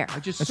be there. I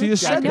just And so you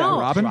said said Jack.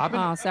 that, Robin.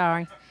 Oh,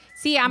 sorry.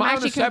 See, I'm Am I on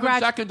actually a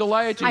 7-second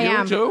delay to I you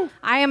am. too?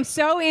 I am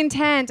so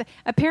intent.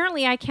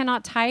 Apparently, I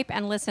cannot type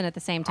and listen at the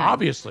same time.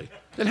 Obviously.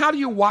 Then how do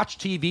you watch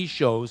TV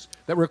shows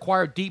that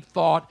require deep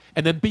thought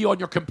and then be on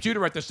your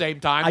computer at the same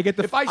time? I get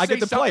to if I say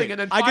get to play something it. and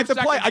then I get to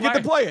 5 play. seconds I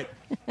get to play it.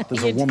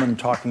 There's a woman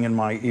talking in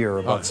my ear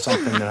about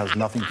something that has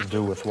nothing to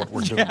do with what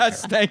we're doing.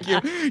 Yes, thank you.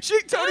 Tony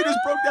just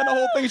broke down the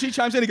whole thing, and she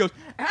chimes in. He goes,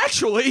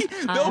 "Actually,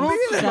 they'll be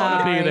there."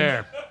 sorry. Be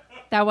there.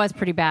 That was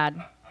pretty bad.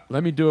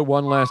 Let me do it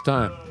one last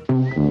time.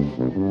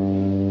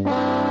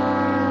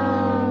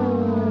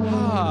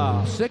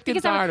 Sick and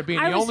Because tired of being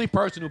I the was- only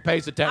person who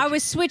pays attention. I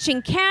was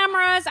switching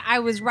cameras. I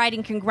was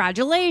writing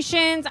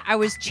congratulations. I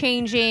was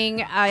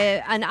changing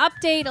an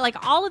update. Like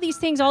all of these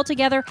things all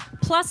together,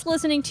 plus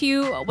listening to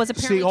you was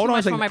apparently See, hold too on a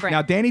much for second. my brain.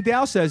 Now, Danny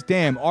Dow says,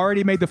 "Damn,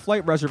 already made the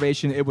flight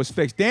reservation. It was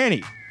fixed."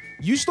 Danny,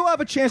 you still have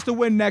a chance to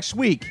win next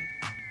week.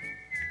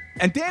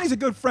 And Danny's a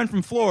good friend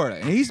from Florida,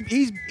 and he's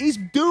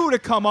due to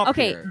come up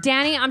Okay, here.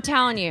 Danny, I'm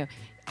telling you,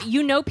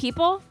 you know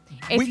people.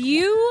 If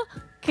you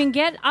can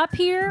get up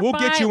here, We'll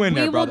get you in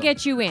there, we will brother.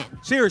 get you in.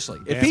 Seriously,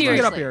 if Yeah, he can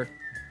get up seriously. here,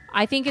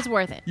 I think it's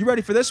worth it. you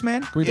ready for this,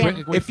 man? Can we, Yeah.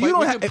 can we If play, you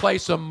don't we have- can play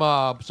some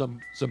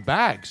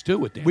bags too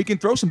with them. We can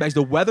throw some bags.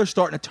 The weather's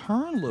starting to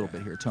turn a little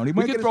bit here, Tony.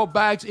 We can throw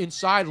bags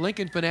inside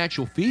Lincoln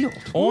Financial Field.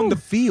 on the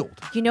field.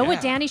 You know what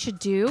Yeah. Danny should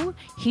do?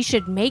 He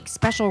should make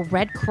special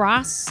Red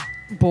Cross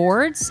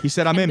boards. He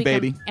said, "I'm and in, we can-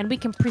 baby." and we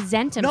can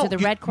present them to the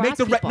you Red Cross make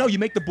the people. you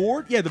make the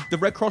board. Yeah, the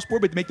Red Cross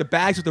board, but you make the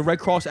bags with the Red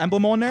Cross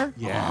emblem on there.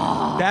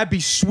 Yeah. That'd be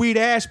sweet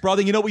ass,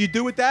 brother. You know what you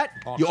do with that?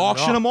 You Auction it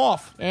auction off. them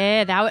off.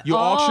 Yeah, that would. You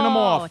auction 'em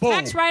off. Boom.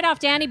 Tax write-off,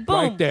 Danny. Boom.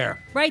 Right there.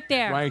 Right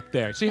there. Right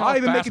there. See how I'll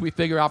even fast make it- we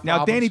figure out Now,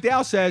 problems? Danny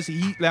Dow says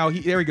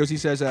there he goes. He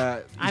says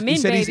I'm he in,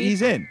 said baby.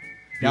 he's in.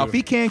 Now, if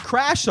he can't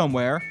crash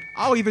somewhere,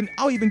 I'll even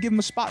give him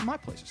a spot in my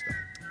place and stuff.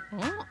 Oh,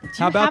 do you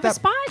How about have that? a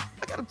spot?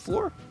 I got a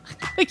floor.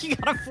 You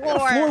got a floor.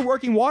 Got a floor,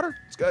 working water.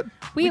 It's good.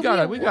 we got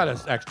an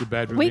extra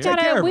bedroom. We here. Take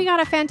care of we him. got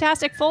a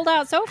fantastic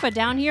fold-out sofa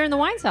down here in the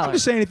wine cellar. I'm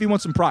just saying if he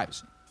wants some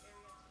privacy.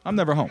 I'm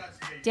never home.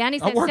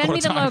 Danny I said, work send all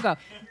me the the time. logo.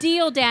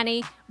 Deal,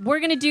 Danny. We're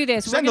going to do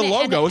this. Send We're the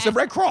gonna, logo. It's a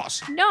Red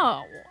Cross.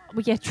 No.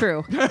 Well, yeah,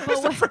 true.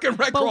 It's the freaking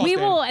Red But Cross. we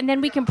Dan. will, and then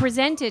we can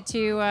present it to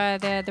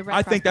the Red Cross.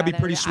 I think that'd be guy.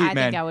 pretty sweet, I man.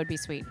 think that would be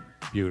sweet.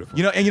 Beautiful.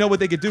 You know what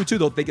they could do too,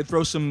 though? They could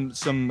throw some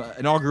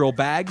inaugural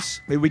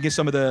bags. Maybe we get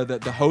some of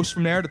the hosts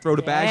from there to throw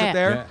the bags up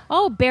there. Yeah.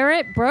 Oh,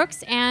 Barrett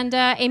Brooks and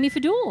Amy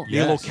Fadul.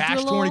 Yeah, a little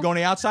cash tourney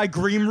going outside.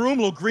 Green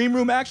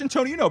room action.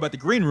 Tony, you know about the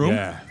green room.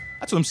 Yeah.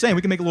 That's what I'm saying.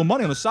 We can make a little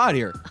money on the side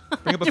here.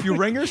 Bring up a few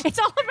ringers. It's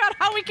all about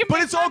how we can.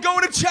 But it's all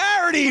going to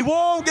charity.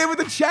 Whoa, give it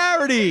to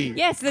charity.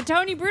 Yes, the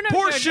Tony Bruno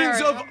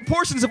Show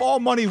Portions of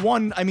all money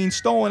won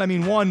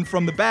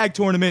from the bag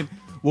tournament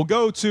will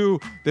go to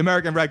the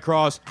American Red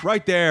Cross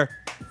right there.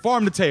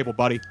 Farm to table,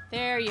 buddy.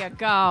 There you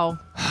go.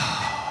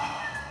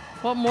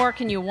 What more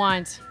can you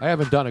want? I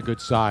haven't done a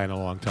good sigh in a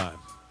long time.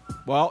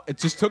 Well, it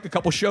just took a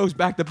couple shows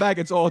back to back.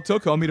 It's all it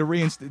took, homie,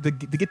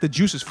 to get the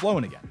juices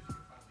flowing again.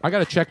 I got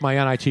to check my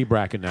NIT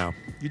bracket now.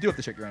 You do have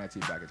to check your NIT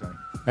bracket, Tony.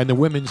 And the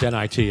women's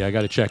NIT. I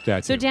got to check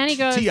that, So too. Danny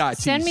goes,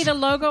 TITs. send me the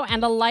logo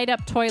and a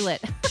light-up toilet.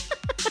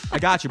 I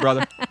got you,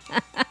 brother.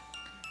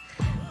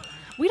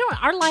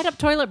 Our light-up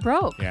toilet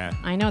broke. Yeah.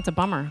 I know, it's a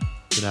bummer.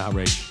 It's an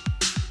outrage.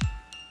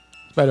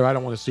 It's better. I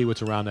don't want to see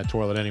what's around that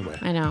toilet anyway.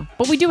 I know.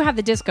 But we do have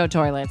the disco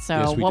toilet, so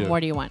Yes, we what do. more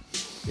do you want?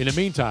 In the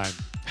meantime,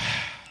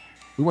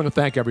 we want to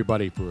thank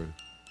everybody for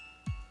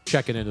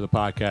checking into the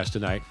podcast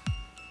tonight.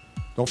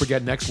 Don't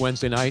forget next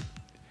Wednesday night.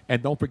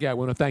 And don't forget,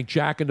 we want to thank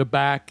Jack in the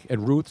back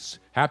and Ruth's.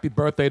 Happy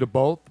birthday to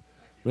both.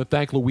 We want to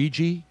thank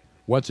Luigi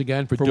once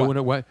again for doing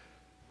it.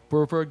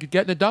 For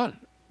getting it done.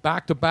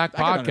 Back-to-back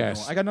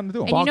podcasts. I got nothing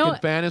to do. Funk and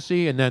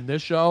Fantasy, and then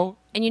this show.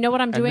 And you know what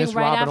I'm And doing Miss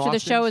right Robin after the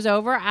Austin's? show is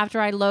over? After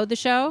I load the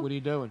show? What are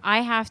you doing? I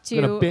have to...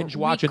 You're going to binge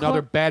watch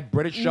another bad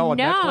British show on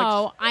Netflix?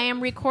 No, I am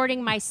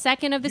recording my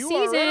second of the season.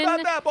 You are right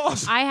about that,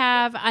 boss. I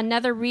have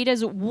another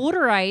Rita's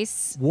Water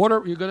Ice. You're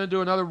going to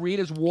do another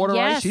Rita's Water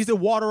Yes. Ice? She's the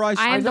Water Ice.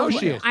 I know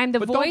she is. I'm the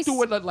but voice. Don't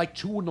do it at like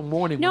 2 in the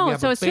morning. when we No, have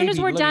so a as soon as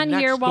baby we're living done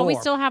next here, while we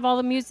door. still have all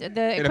the music,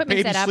 the a equipment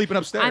baby set up, sleeping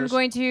upstairs. I'm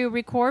going to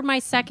record my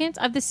second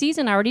of the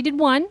season. I already did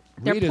one.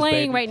 They're Rita's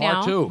playing baby, right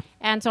part now. 2.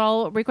 And so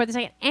I'll record the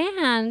second.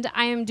 And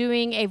I am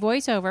doing a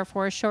voiceover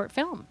for a short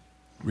film.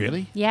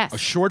 Really? Yes. A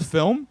short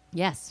film?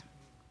 Yes.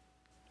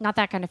 Not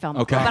that kind of film.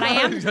 Okay. But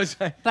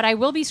I am. But I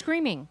will be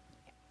screaming.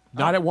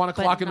 Not at 1 but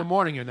o'clock in the not-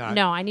 morning, you're not.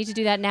 No, I need to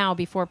do that now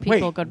before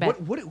people go to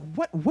bed.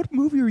 What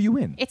movie are you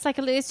in? It's like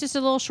it's just a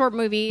little short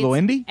movie. Little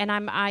It's- indie? And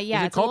I'm Is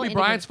yeah. it it's a little Kobe indie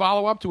Bryant's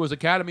follow-up to his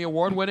Academy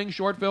Award-winning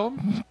short film?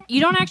 movie.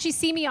 You don't actually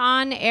see me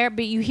on air,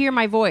 but you hear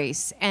my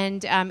voice,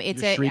 and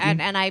it's You're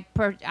shrieking?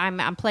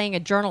 I'm playing a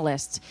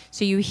journalist,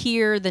 so you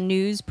hear the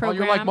news Oh, program.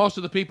 you're like most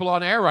of the people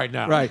on air right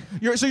now. Right.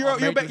 You're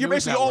major basically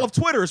news all network. of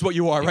Twitter is what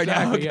you are right now.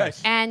 Exactly, Okay.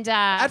 yes. And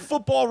At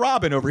Football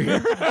Robin over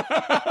here.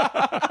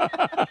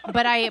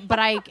 but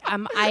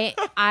I'm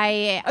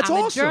That's a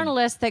awesome.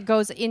 journalist that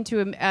goes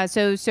into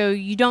so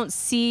you don't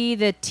see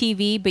the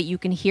TV, but you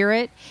can hear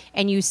it,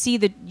 and you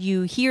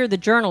hear the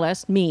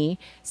journalist, me,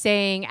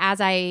 saying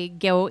as I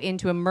go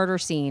into a murder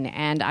scene,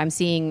 and I'm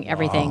seeing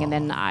everything, and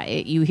then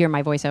you hear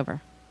my voiceover.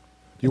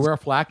 Do you wear a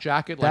flak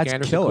jacket like That's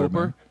Anderson killer,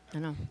 Cooper? man. I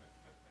know.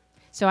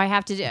 So I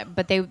have to,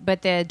 but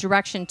the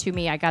direction to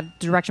me, I got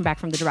direction back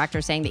from the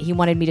director saying that he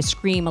wanted me to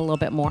scream a little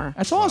bit more.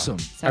 That's awesome.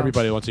 So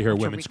Everybody wants to hear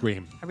women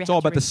scream. It's all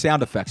about the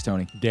sound effects,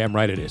 Tony. Damn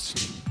right it is.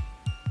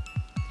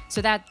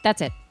 So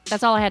that's it.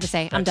 That's all I had to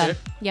say. I'm That's done. it?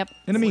 Yep.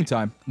 In the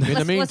meantime.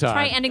 Let's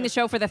try ending the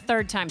show for the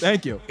third time.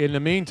 Thank you. In the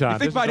meantime, I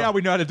think this by is now all-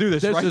 we know how to do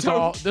this, right,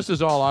 Tony? This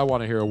is all I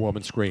want to hear a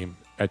woman scream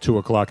at 2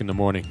 o'clock in the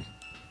morning.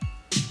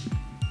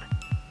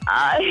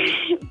 Ay,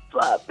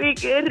 papi,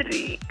 qué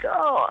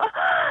rico.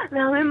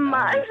 Dame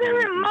más,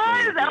 dame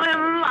más,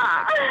 dame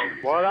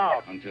más. What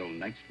up? Until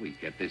next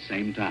week at this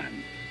same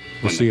time.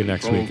 We'll when see the you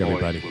next control week,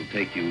 voice everybody. will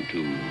take you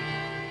to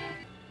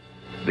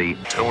the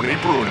Tony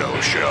Bruno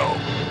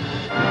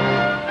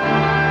Show.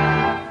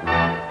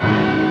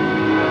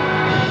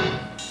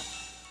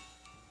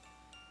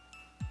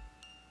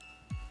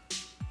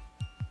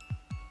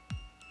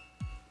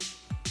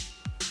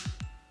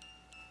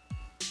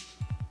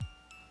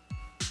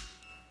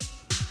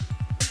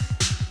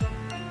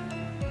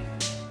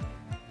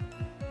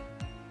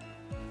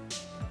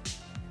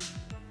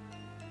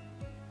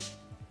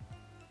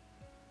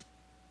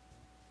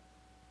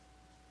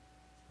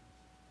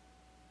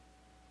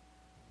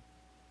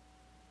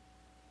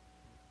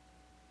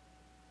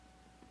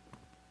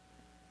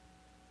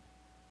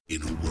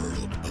 In a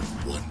world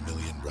of 1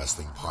 million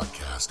wrestling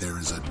podcasts, there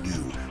is a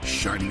new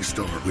shining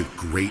star with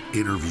great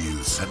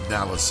interviews,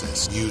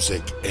 analysis,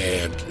 music,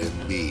 and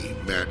me,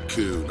 Matt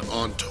Coon,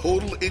 on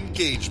total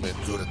engagement.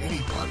 Go to any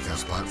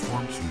podcast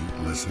platform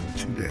to listen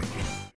today.